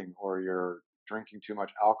smoking, or you're drinking too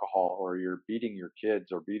much alcohol, or you're beating your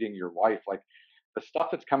kids or beating your wife. Like the stuff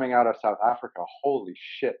that's coming out of South Africa, holy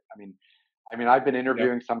shit. I've been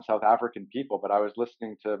interviewing some South African people, but I was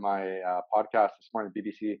listening to my podcast this morning,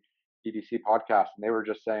 BBC podcast, and they were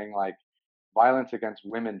just saying violence against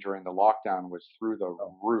women during the lockdown was through the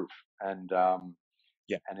Oh, roof, and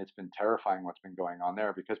yeah, and it's been terrifying what's been going on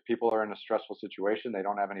there because people are in a stressful situation. They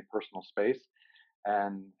don't have any personal space,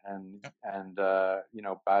 and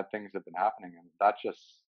yeah, bad things have been happening, and that just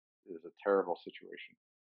is a terrible situation.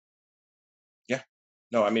 yeah.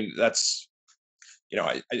 No, I mean that's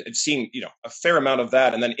I've seen a fair amount of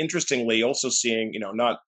that, and then interestingly, also seeing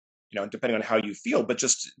not depending on how you feel, but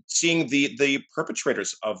just seeing the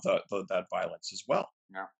perpetrators of that violence as well,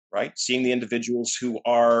 Yeah. right? Seeing the individuals who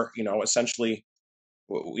are essentially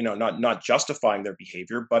not justifying their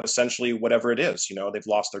behavior, but essentially whatever it is, they've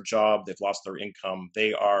lost their job, they've lost their income,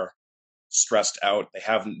 they are stressed out, they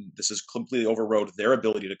haven't this has completely overrode their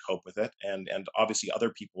ability to cope with it, and obviously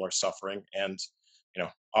other people are suffering, and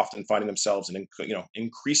often finding themselves in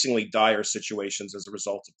increasingly dire situations as a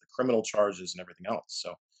result of the criminal charges and everything else.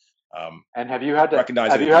 So And have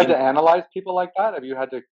recognizing you that had to analyze people like that? Have you had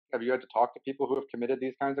to talk to people who have committed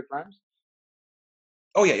these kinds of crimes?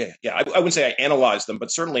 oh yeah, yeah, yeah. I wouldn't say I analyze them,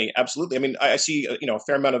 but certainly, absolutely. I mean, I see a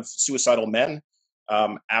fair amount of suicidal men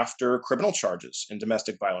after criminal charges in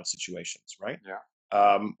domestic violence situations, right?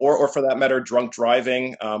 Yeah. Or for that matter, drunk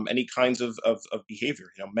driving, any kinds of behavior.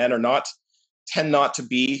 Men are not tend not to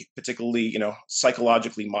be particularly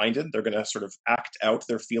psychologically minded. They're going to sort of act out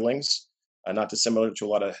their feelings, not dissimilar to a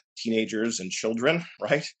lot of teenagers and children,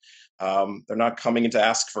 right? They're not coming in to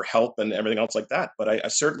ask for help and everything else like that. But I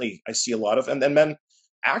certainly I see a lot of, and then men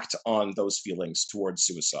act on those feelings towards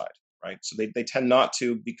suicide, right? So they tend not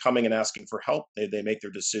to be coming and asking for help. They make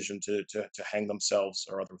their decision to hang themselves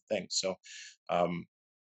or other things. So um,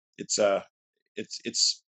 it's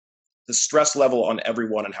it's the stress level on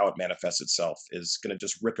everyone and how it manifests itself is going to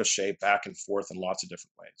just ricochet back and forth in lots of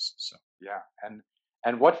different ways. So Yeah.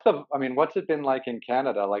 And what's it been like in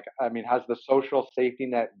Canada? Like, I mean, has the social safety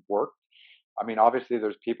net worked? I mean, obviously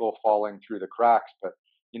there's people falling through the cracks, but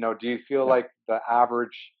do you feel yeah, like the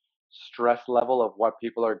average stress level of what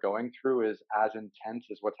people are going through is as intense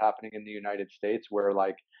as what's happening in the United States, where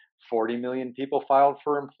like 40 million people filed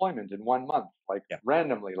for employment in 1 month, like yeah,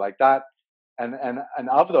 randomly, like that? And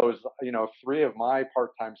of those, three of my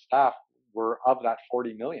part-time staff were of that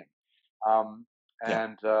 40 million. Um, yeah.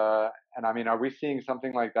 and I mean, are we seeing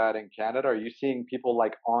something like that in Canada? Are you seeing people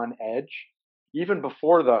like on edge, even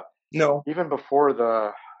before the No, even before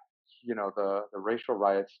the the racial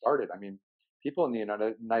riots started? I mean, people in the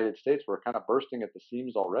United States were kind of bursting at the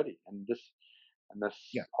seams already, and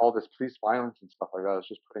yeah. all this police violence and stuff like that is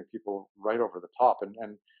just putting people right over the top. And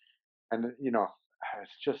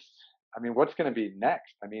it's just, I mean, what's going to be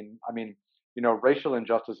next? I mean, racial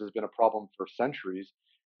injustice has been a problem for centuries.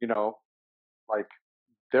 You know, like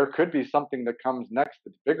there could be something that comes next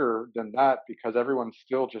that's bigger than that because everyone's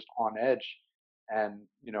still just on edge and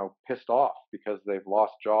pissed off because they've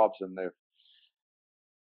lost jobs and they're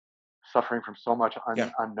suffering from so much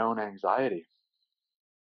Yeah. unknown anxiety.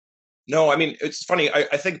 No, I mean it's funny.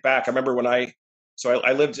 I think back. I remember when I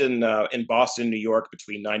lived in Boston, New York,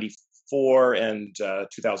 between '94 and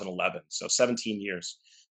 2011, so 17 years.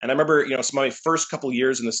 And I remember, some of my first couple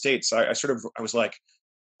years in the States, I was like,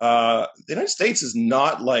 the United States is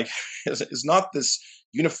not like is not this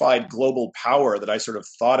unified global power that I sort of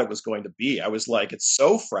thought it was going to be. I was like, it's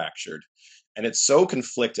so fractured and it's so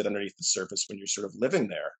conflicted underneath the surface when you're sort of living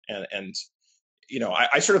there. And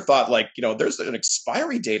I sort of thought like, there's an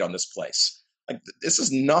expiry date on this place. Like this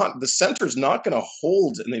is not the center's not going to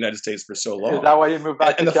hold in the United States for so Is long. that why you moved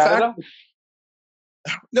back And to the fact Canada?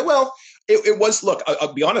 no, well, it was. Look,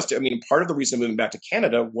 I'll be honest. I mean, part of the reason moving back to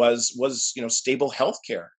Canada was stable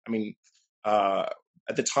healthcare. I mean, uh,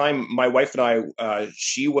 at the time, my wife and I,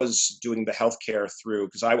 she was doing the healthcare through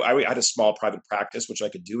because I had a small private practice which I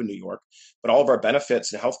could do in New York, but all of our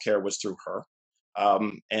benefits and healthcare was through her.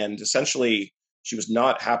 And essentially, she was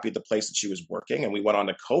not happy at the place that she was working, and we went on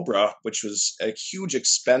to Cobra, which was a huge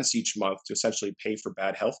expense each month to essentially pay for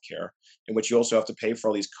bad healthcare, in which you also have to pay for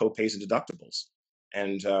all these co-pays and deductibles.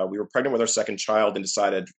 And we were pregnant with our second child and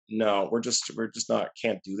decided, no, we're just not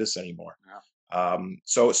can't do this anymore. Yeah.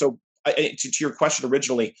 To your question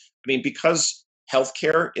originally, I mean, because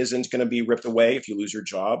healthcare isn't going to be ripped away if you lose your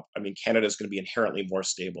job, I mean, Canada is going to be inherently more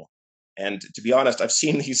stable. And to be honest, I've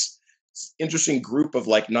seen these interesting group of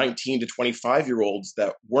like 19 to 25-year-olds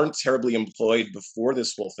that weren't terribly employed before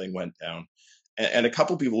this whole thing went down. And a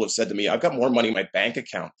couple of people have said to me, I've got more money in my bank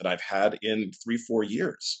account than I've had in 3-4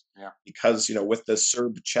 years Yeah. because, with the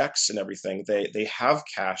CERB checks and everything, they have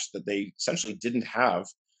cash that they essentially didn't have.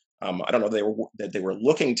 I don't know that they were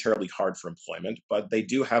looking terribly hard for employment, but they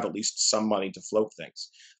do have at least some money to float things.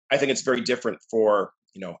 I think it's very different for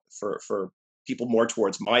people more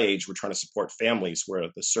towards my age were trying to support families, where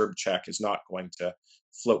the CERB check is not going to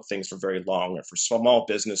float things for very long. Or for small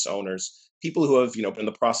business owners, people who have, been in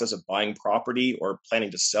the process of buying property or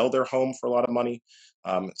planning to sell their home for a lot of money,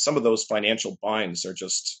 some of those financial binds are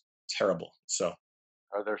just terrible. So,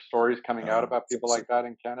 Are there stories coming out about people so like that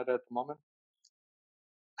in Canada at the moment?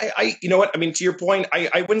 you know what I mean. To your point,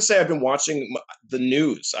 I wouldn't say I've been watching the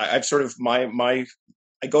news. I've sort of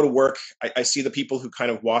I go to work. I see the people who kind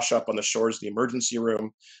of wash up on the shores of the emergency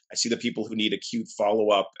room. I see the people who need acute follow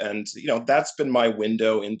up, and that's been my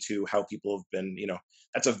window into how people have been.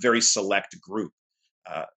 That's a very select group.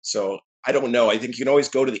 So I don't know. I think you can always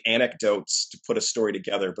go to the anecdotes to put a story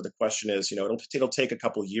together, but the question is, it'll take a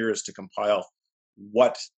couple years to compile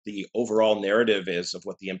what the overall narrative is of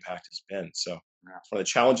what the impact has been. So it's one of the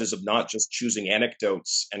challenges of not just choosing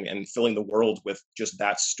anecdotes and filling the world with just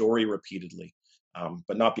that story repeatedly,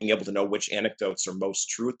 but not being able to know which anecdotes are most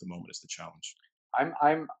true at the moment is the challenge.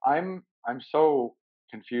 I'm so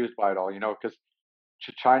confused by it all, because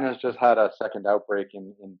China's just had a second outbreak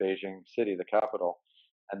in Beijing City, the capital,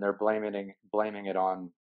 and they're blaming it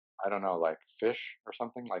on, I don't know, like fish or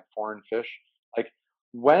something, like foreign fish. Like,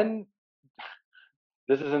 when,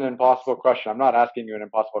 this is an impossible question. I'm not asking you an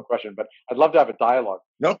impossible question, but I'd love to have a dialogue.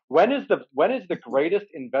 No. When is the greatest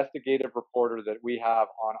investigative reporter that we have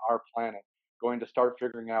on our planet going to start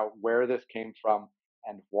figuring out where this came from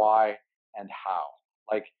and why and how?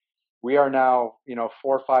 Like, we are now,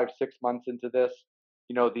 4, 5, 6 months into this.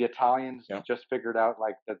 The Italians Yeah. just figured out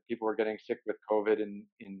like that people were getting sick with COVID in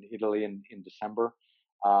Italy in December.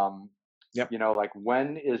 Um, Yep. like,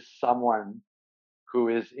 when is someone who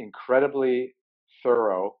is incredibly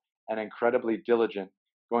thorough and incredibly diligent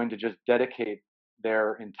going to just dedicate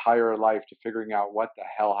their entire life to figuring out what the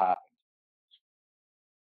hell happened?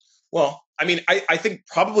 Well, I mean, I think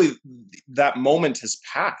probably that moment has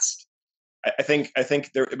passed. I think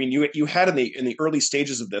there. I mean, you had in the early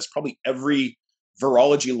stages of this, probably every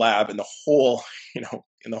virology lab in the whole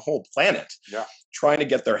in the whole planet, Yeah. trying to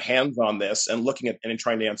get their hands on this and looking at and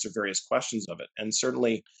trying to answer various questions of it. And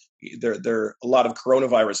certainly, there are a lot of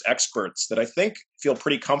coronavirus experts that I think feel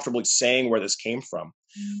pretty comfortable saying where this came from.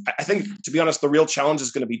 I think, to be honest, the real challenge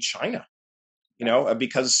is going to be China.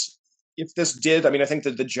 Because if this did, I mean, I think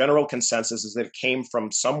that the general consensus is that it came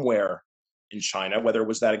from somewhere in China, whether it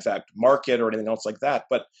was that exact market or anything else like that.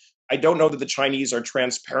 But I don't know that the Chinese are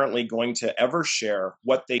transparently going to ever share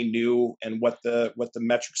what they knew and what the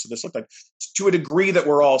metrics of this looked like, to a degree that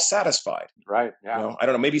we're all satisfied. Right. Yeah. I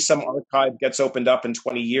don't know. Maybe some archive gets opened up in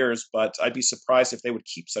 20 years, but I'd be surprised if they would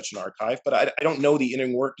keep such an archive. But I don't know the inner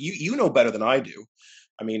work. You know better than I do.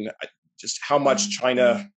 I mean, just how much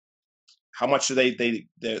China. How much do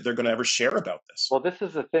they're going to ever share about this? Well, this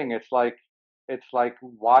is the thing. It's like,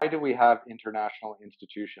 why do we have international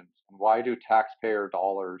institutions, and why do taxpayer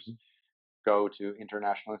dollars go to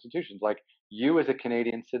international institutions? Like, you as a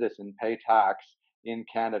Canadian citizen pay tax in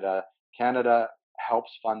Canada. Canada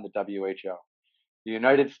helps fund the WHO. The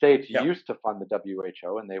United States Yeah. used to fund the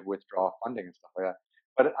WHO, and they withdraw funding and stuff like that.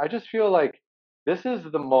 But I just feel like this is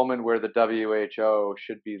the moment where the WHO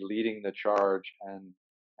should be leading the charge and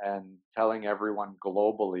telling everyone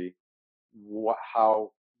globally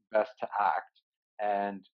how best to act,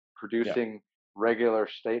 and Yeah. producing regular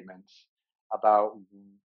statements about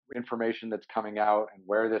information that's coming out and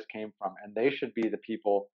where this came from. And they should be the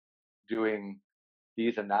people doing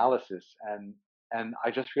these analysis. And I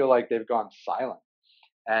just feel like they've gone silent.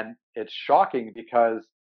 And it's shocking because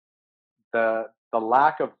the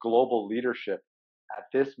lack of global leadership at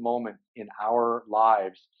this moment in our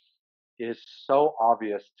lives is so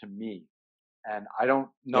obvious to me. And I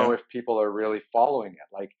don't know Yeah. if people are really following it.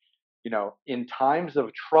 Like, in times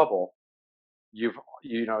of trouble, you've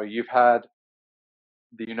had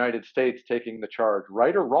the United States taking the charge,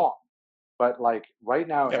 right or wrong. But like right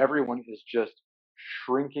now, Yeah. everyone is just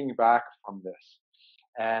shrinking back from this.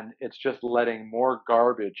 And it's just letting more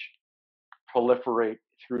garbage proliferate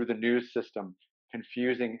through the news system,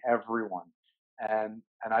 confusing everyone. And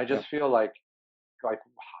I Yeah. just feel like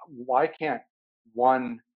why can't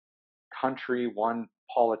one country, one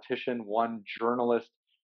politician, one journalist,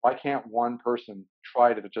 why can't one person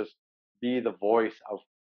try to just be the voice of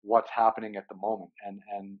what's happening at the moment?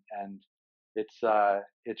 And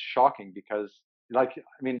it's shocking because, like,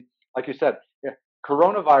 I mean, like you said, yeah,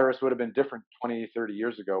 coronavirus would have been different 20, 30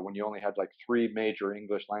 years ago when you only had like 3 major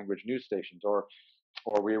English language news stations, or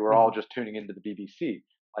we were all just tuning into the BBC.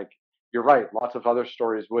 Like, you're right, lots of other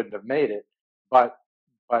stories wouldn't have made it, but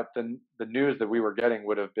the news that we were getting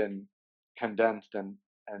would have been condensed and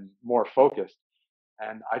more focused.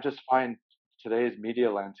 And I just find today's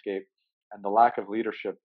media landscape and the lack of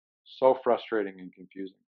leadership So frustrating and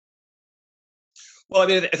confusing. Well, I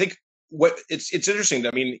mean, I think what it's interesting.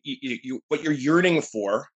 I mean, what you're yearning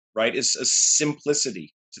for, right, is a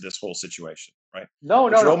simplicity to this whole situation, right? No,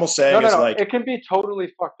 What no, you're no, almost no, saying no, is no. like, It can be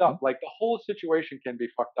totally fucked "Hmm, up. Like the whole situation can be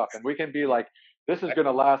fucked up, and we can be like, "This is okay, going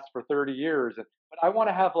to last for 30 years." But I want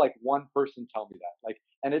to have like one person tell me that, like,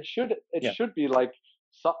 and it yeah, should be like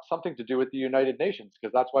something to do with the United Nations,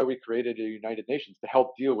 because that's why we created a United Nations to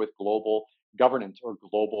help deal with global governance or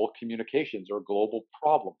global communications or global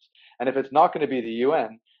problems. And if it's not going to be the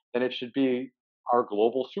UN, then it should be our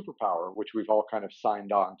global superpower, which we've all kind of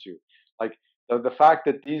signed on to. Like the fact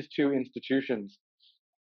that these two institutions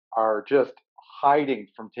are just hiding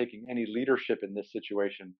from taking any leadership in this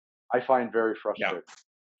situation, I find very yeah." frustrating.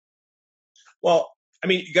 Well, I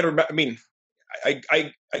mean, you got to remember. I mean,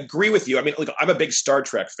 I agree with you. I mean, look, I'm a big Star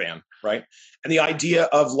Trek fan, right? And the idea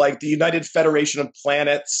of like the United Federation of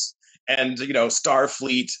Planets and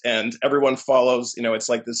Starfleet and everyone follows, it's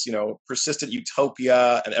like this, persistent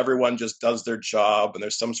utopia and everyone just does their job and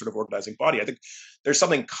there's some sort of organizing body. I think there's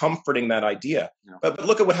something comforting that idea. You know, But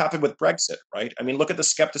look at what happened with Brexit, right? I mean, look at the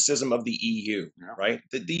skepticism of the EU, you know. right?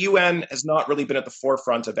 The UN has not really been at the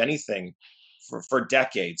forefront of anything for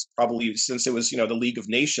decades, probably since it was, the League of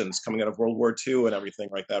Nations coming out of World War II and everything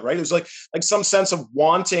like that, right? It was like some sense of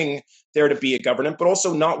wanting there to be a government, but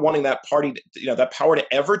also not wanting that party, that power to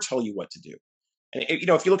ever tell you what to do. And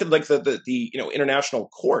if you look at like the international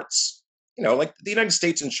courts, like the United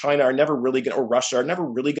States and China are never really going, or Russia are never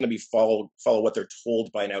really going to be follow what they're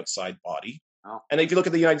told by an outside body. No. And if you look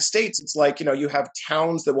at the United States, it's like, you have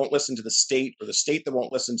towns that won't listen to the state or the state that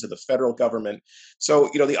won't listen to the federal government.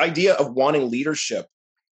 So, the idea of wanting leadership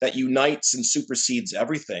that unites and supersedes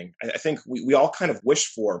everything, I think we all kind of wish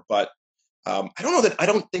for, but I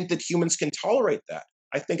don't think that humans can tolerate that.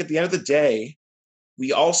 I think at the end of the day,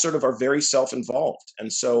 we all sort of are very self-involved.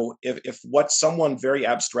 And so if what someone very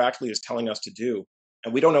abstractly is telling us to do,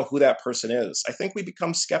 and we don't know who that person is, I think we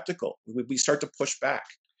become skeptical. We start to push back.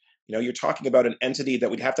 You're talking about an entity that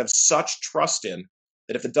we'd have to have such trust in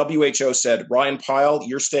that if the WHO said, Ryan Pyle,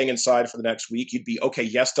 you're staying inside for the next week, you'd be, okay,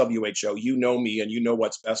 yes, WHO, you know me and you know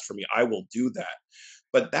what's best for me. I will do that.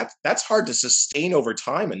 But that's hard to sustain over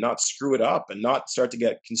time and not screw it up and not start to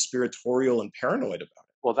get conspiratorial and paranoid about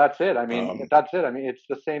Well, that's it. I it. mean, that's it. I mean, it's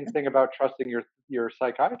the same thing about trusting your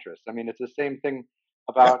psychiatrist. I mean, it's the same thing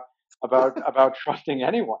Yeah, about about trusting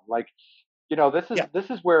anyone. Like, yeah, this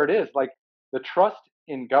is where it is. Like the trust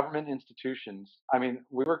in government institutions. I mean,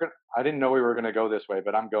 I didn't know we were gonna go this way,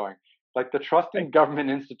 but I'm going. Like the trust right, in government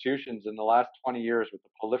institutions in the last 20 years with the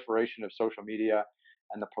proliferation of social media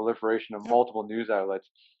and the proliferation of yeah, multiple news outlets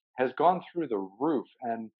has gone through the roof.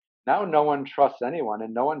 And now no one trusts anyone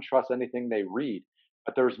and no one trusts anything they read.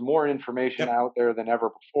 But there's more information yeah, out there than ever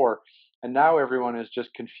before. And now everyone is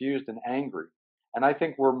just confused and angry. And I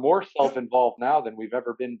think we're more yeah, self involved now than we've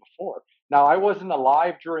ever been before. Now, I wasn't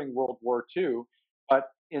alive during World War II, but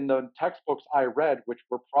in the textbooks I read, which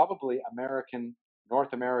were probably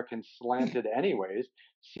North American slanted anyways,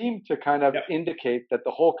 seemed to kind of yeah, indicate that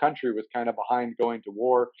the whole country was kind of behind going to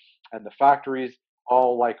war, and the factories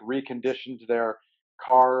all like reconditioned their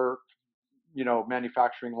car,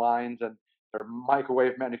 manufacturing lines and their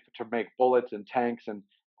to make bullets and tanks and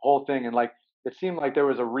the whole thing. And like, it seemed like there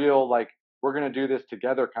was a real, like, we're going to do this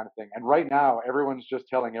together kind of thing. And right now, everyone's just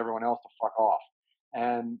telling everyone else to fuck off.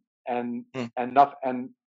 And, and, mm, and nothing,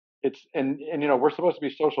 and we're supposed to be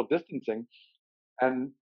social distancing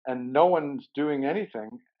and, and no one's doing anything.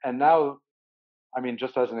 And now, I mean,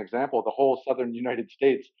 just as an example, the whole southern United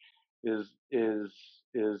States is is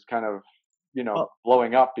is kind of well,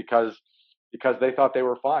 blowing up because they thought they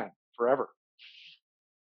were fine forever.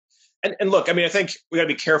 and look, I mean, I think we got to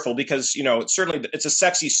be careful because certainly it's a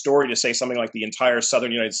sexy story to say something like the entire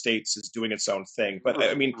southern United States is doing its own thing, but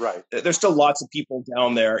I mean, Right. there's still lots of people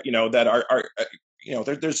down there, that are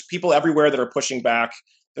there's people everywhere that are pushing back.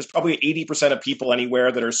 There's probably 80% of people anywhere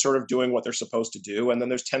that are sort of doing what they're supposed to do, and then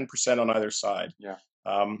there's 10% on either side. Yeah.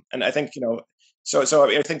 And I think so I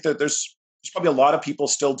mean, I think that there's probably a lot of people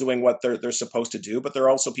still doing what they're supposed to do, but there are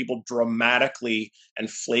also people dramatically and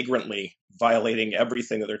flagrantly violating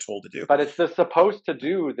everything that they're told to do. But it's the supposed to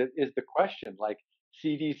do that is the question. Like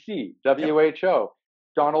CDC, Yep. WHO,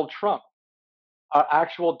 Donald Trump,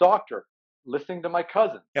 actual doctor, listening to my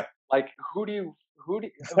cousin. Yep. Like who do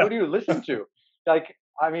you listen to? Like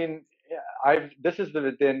I mean, I've this has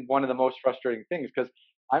been one of the most frustrating things because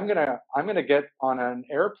I'm gonna get on an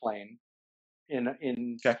airplane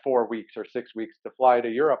in Okay. 4 weeks or 6 weeks to fly to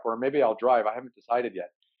Europe, or maybe I'll drive. I haven't decided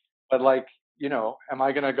yet. But like, am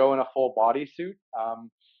I going to go in a full bodysuit?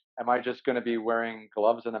 Am I just going to be wearing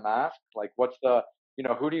gloves and a mask? Like,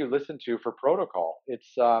 who do you listen to for protocol?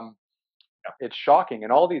 It's shocking,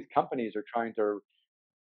 and all these companies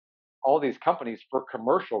for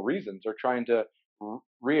commercial reasons are trying to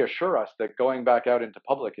reassure us that going back out into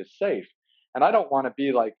public is safe. And I don't want to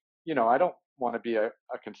be like, I don't want to be a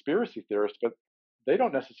conspiracy theorist, but they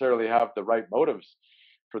don't necessarily have the right motives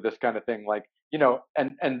for this kind of thing. Like,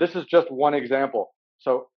 and this is just one example.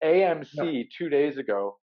 So No. AMC 2 days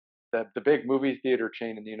ago, the big movie theater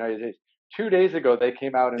chain in the United States, 2 days ago, they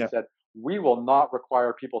came out and Yeah. said, we will not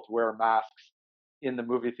require people to wear masks in the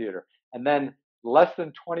movie theater. And then less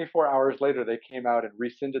than 24 hours later, they came out and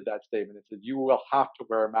rescinded that statement and said, you will have to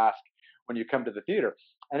wear a mask when you come to the theater.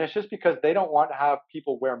 And it's just because they don't want to have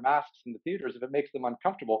people wear masks in the theaters if it makes them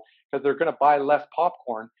uncomfortable, because they're going to buy less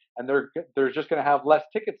popcorn and they're just going to have less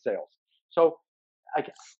ticket sales. So,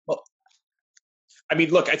 Well, I mean,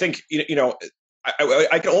 look, I think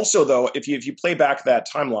I can also, though, if you play back that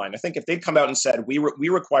timeline, I think if they'd come out and said we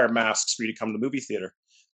require masks for you to come to the movie theater,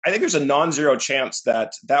 I think there's a non-zero chance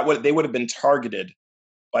that they would have been targeted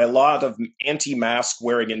by a lot of anti-mask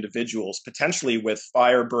wearing individuals, potentially with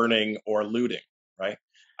fire burning or looting. Right?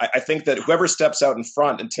 I think that whoever steps out in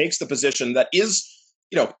front and takes the position that is,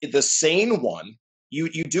 the sane one,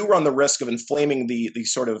 you do run the risk of inflaming the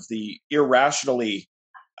sort of the irrationally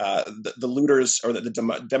the looters or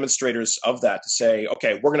the demonstrators of that, to say,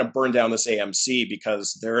 okay, we're going to burn down this AMC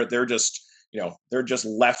because they're just they're just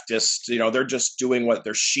leftist, they're just doing what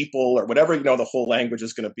they're sheeple or whatever, the whole language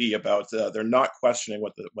is going to be about. They're not questioning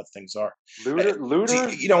what things are.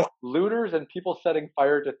 Looters and people setting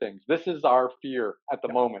fire to things. This is our fear at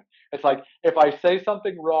the moment. It's like, if I say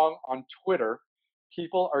something wrong on Twitter,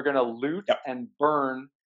 people are going to loot and burn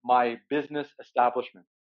my business establishment.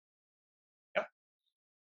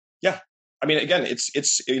 Yeah. I mean, again, it's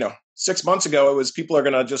 6 months ago, it was people are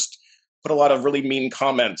going to just put a lot of really mean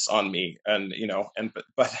comments on me, and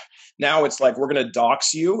but now it's like, we're going to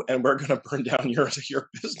dox you and we're going to burn down your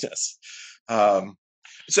business.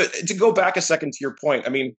 So to go back a second to your point, I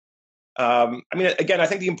mean, again, I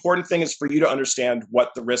think the important thing is for you to understand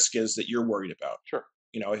what the risk is that you're worried about. Sure.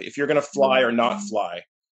 If you're going to fly or not fly,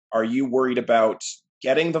 are you worried about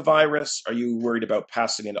getting the virus? Are you worried about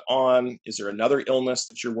passing it on? Is there another illness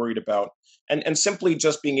that you're worried about? And simply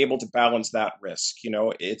just being able to balance that risk.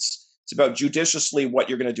 It's about judiciously what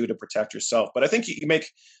you're going to do to protect yourself. But I think you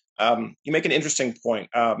make an interesting point.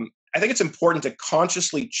 I think it's important to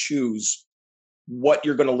consciously choose what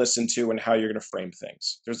you're going to listen to and how you're going to frame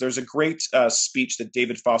things. There's a great speech that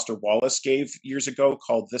David Foster Wallace gave years ago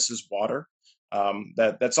called "This Is Water."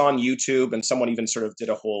 That's on YouTube, and someone even sort of did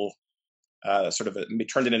a whole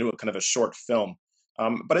turned it into a kind of a short film.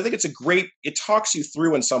 But I think it talks you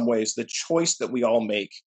through in some ways the choice that we all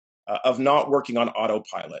make of not working on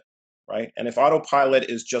autopilot, right? And if autopilot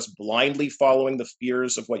is just blindly following the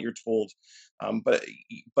fears of what you're told,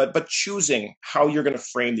 but choosing how you're going to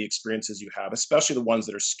frame the experiences you have, especially the ones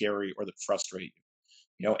that are scary or that frustrate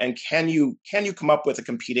you. And can you come up with a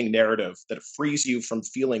competing narrative that frees you from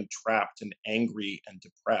feeling trapped and angry and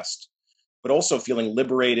depressed, but also feeling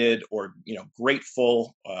liberated or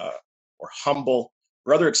grateful or humble,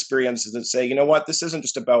 or other experiences that say, what, this isn't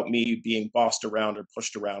just about me being bossed around or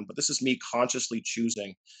pushed around, but this is me consciously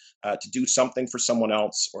choosing to do something for someone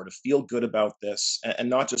else or to feel good about this, and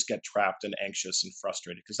not just get trapped and anxious and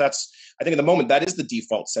frustrated. Because I think at the moment, that is the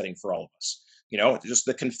default setting for all of us. Just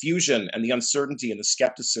the confusion and the uncertainty and the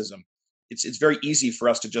skepticism. It's very easy for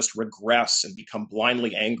us to just regress and become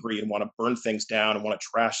blindly angry and want to burn things down and want to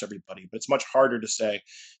trash everybody. But it's much harder to say,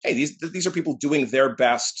 hey, these are people doing their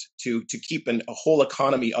best to keep a whole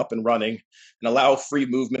economy up and running and allow free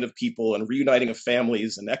movement of people and reuniting of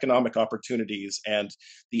families and economic opportunities. And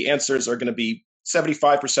the answers are going to be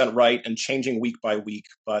 75% right and changing week by week.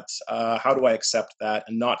 But how do I accept that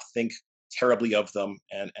and not think terribly of them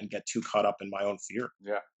and get too caught up in my own fear?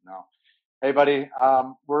 Yeah, no. Hey, buddy,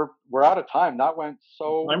 we're out of time. That went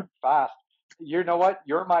so fast. You know what?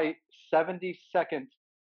 You're my 72nd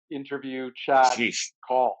interview chat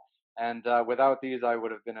call, and without these, I would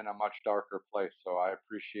have been in a much darker place. So I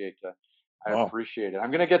appreciate it. Appreciate it. I'm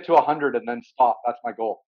gonna get to 100 and then stop. That's my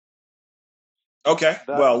goal. Okay.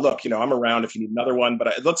 Well, look, I'm around if you need another one, but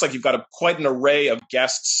it looks like you've got quite an array of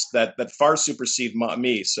guests that far supersede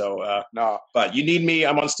me. So, no. But you need me.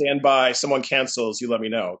 I'm on standby. Someone cancels, you let me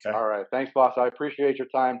know. Okay. All right. Thanks, boss. I appreciate your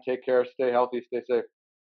time. Take care. Stay healthy. Stay safe.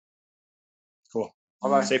 Cool.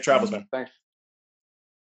 Bye-bye. Safe travels, man. Thanks.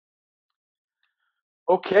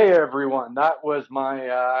 Okay, everyone. That was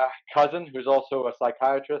my cousin, who's also a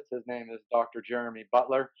psychiatrist. His name is Dr. Jeremy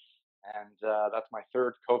Butler. And that's my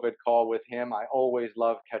third COVID call with him. I always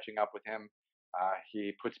love catching up with him.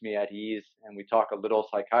 He puts me at ease, and we talk a little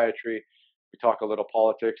psychiatry, we talk a little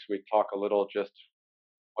politics, we talk a little just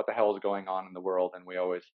what the hell is going on in the world, and we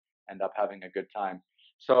always end up having a good time.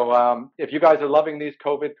 So if you guys are loving these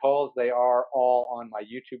COVID calls, they are all on my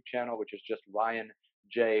YouTube channel, which is just Ryan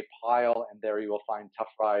J. Pyle, and there you will find Tough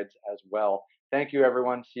Rides as well. Thank you,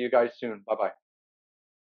 everyone. See you guys soon. Bye-bye.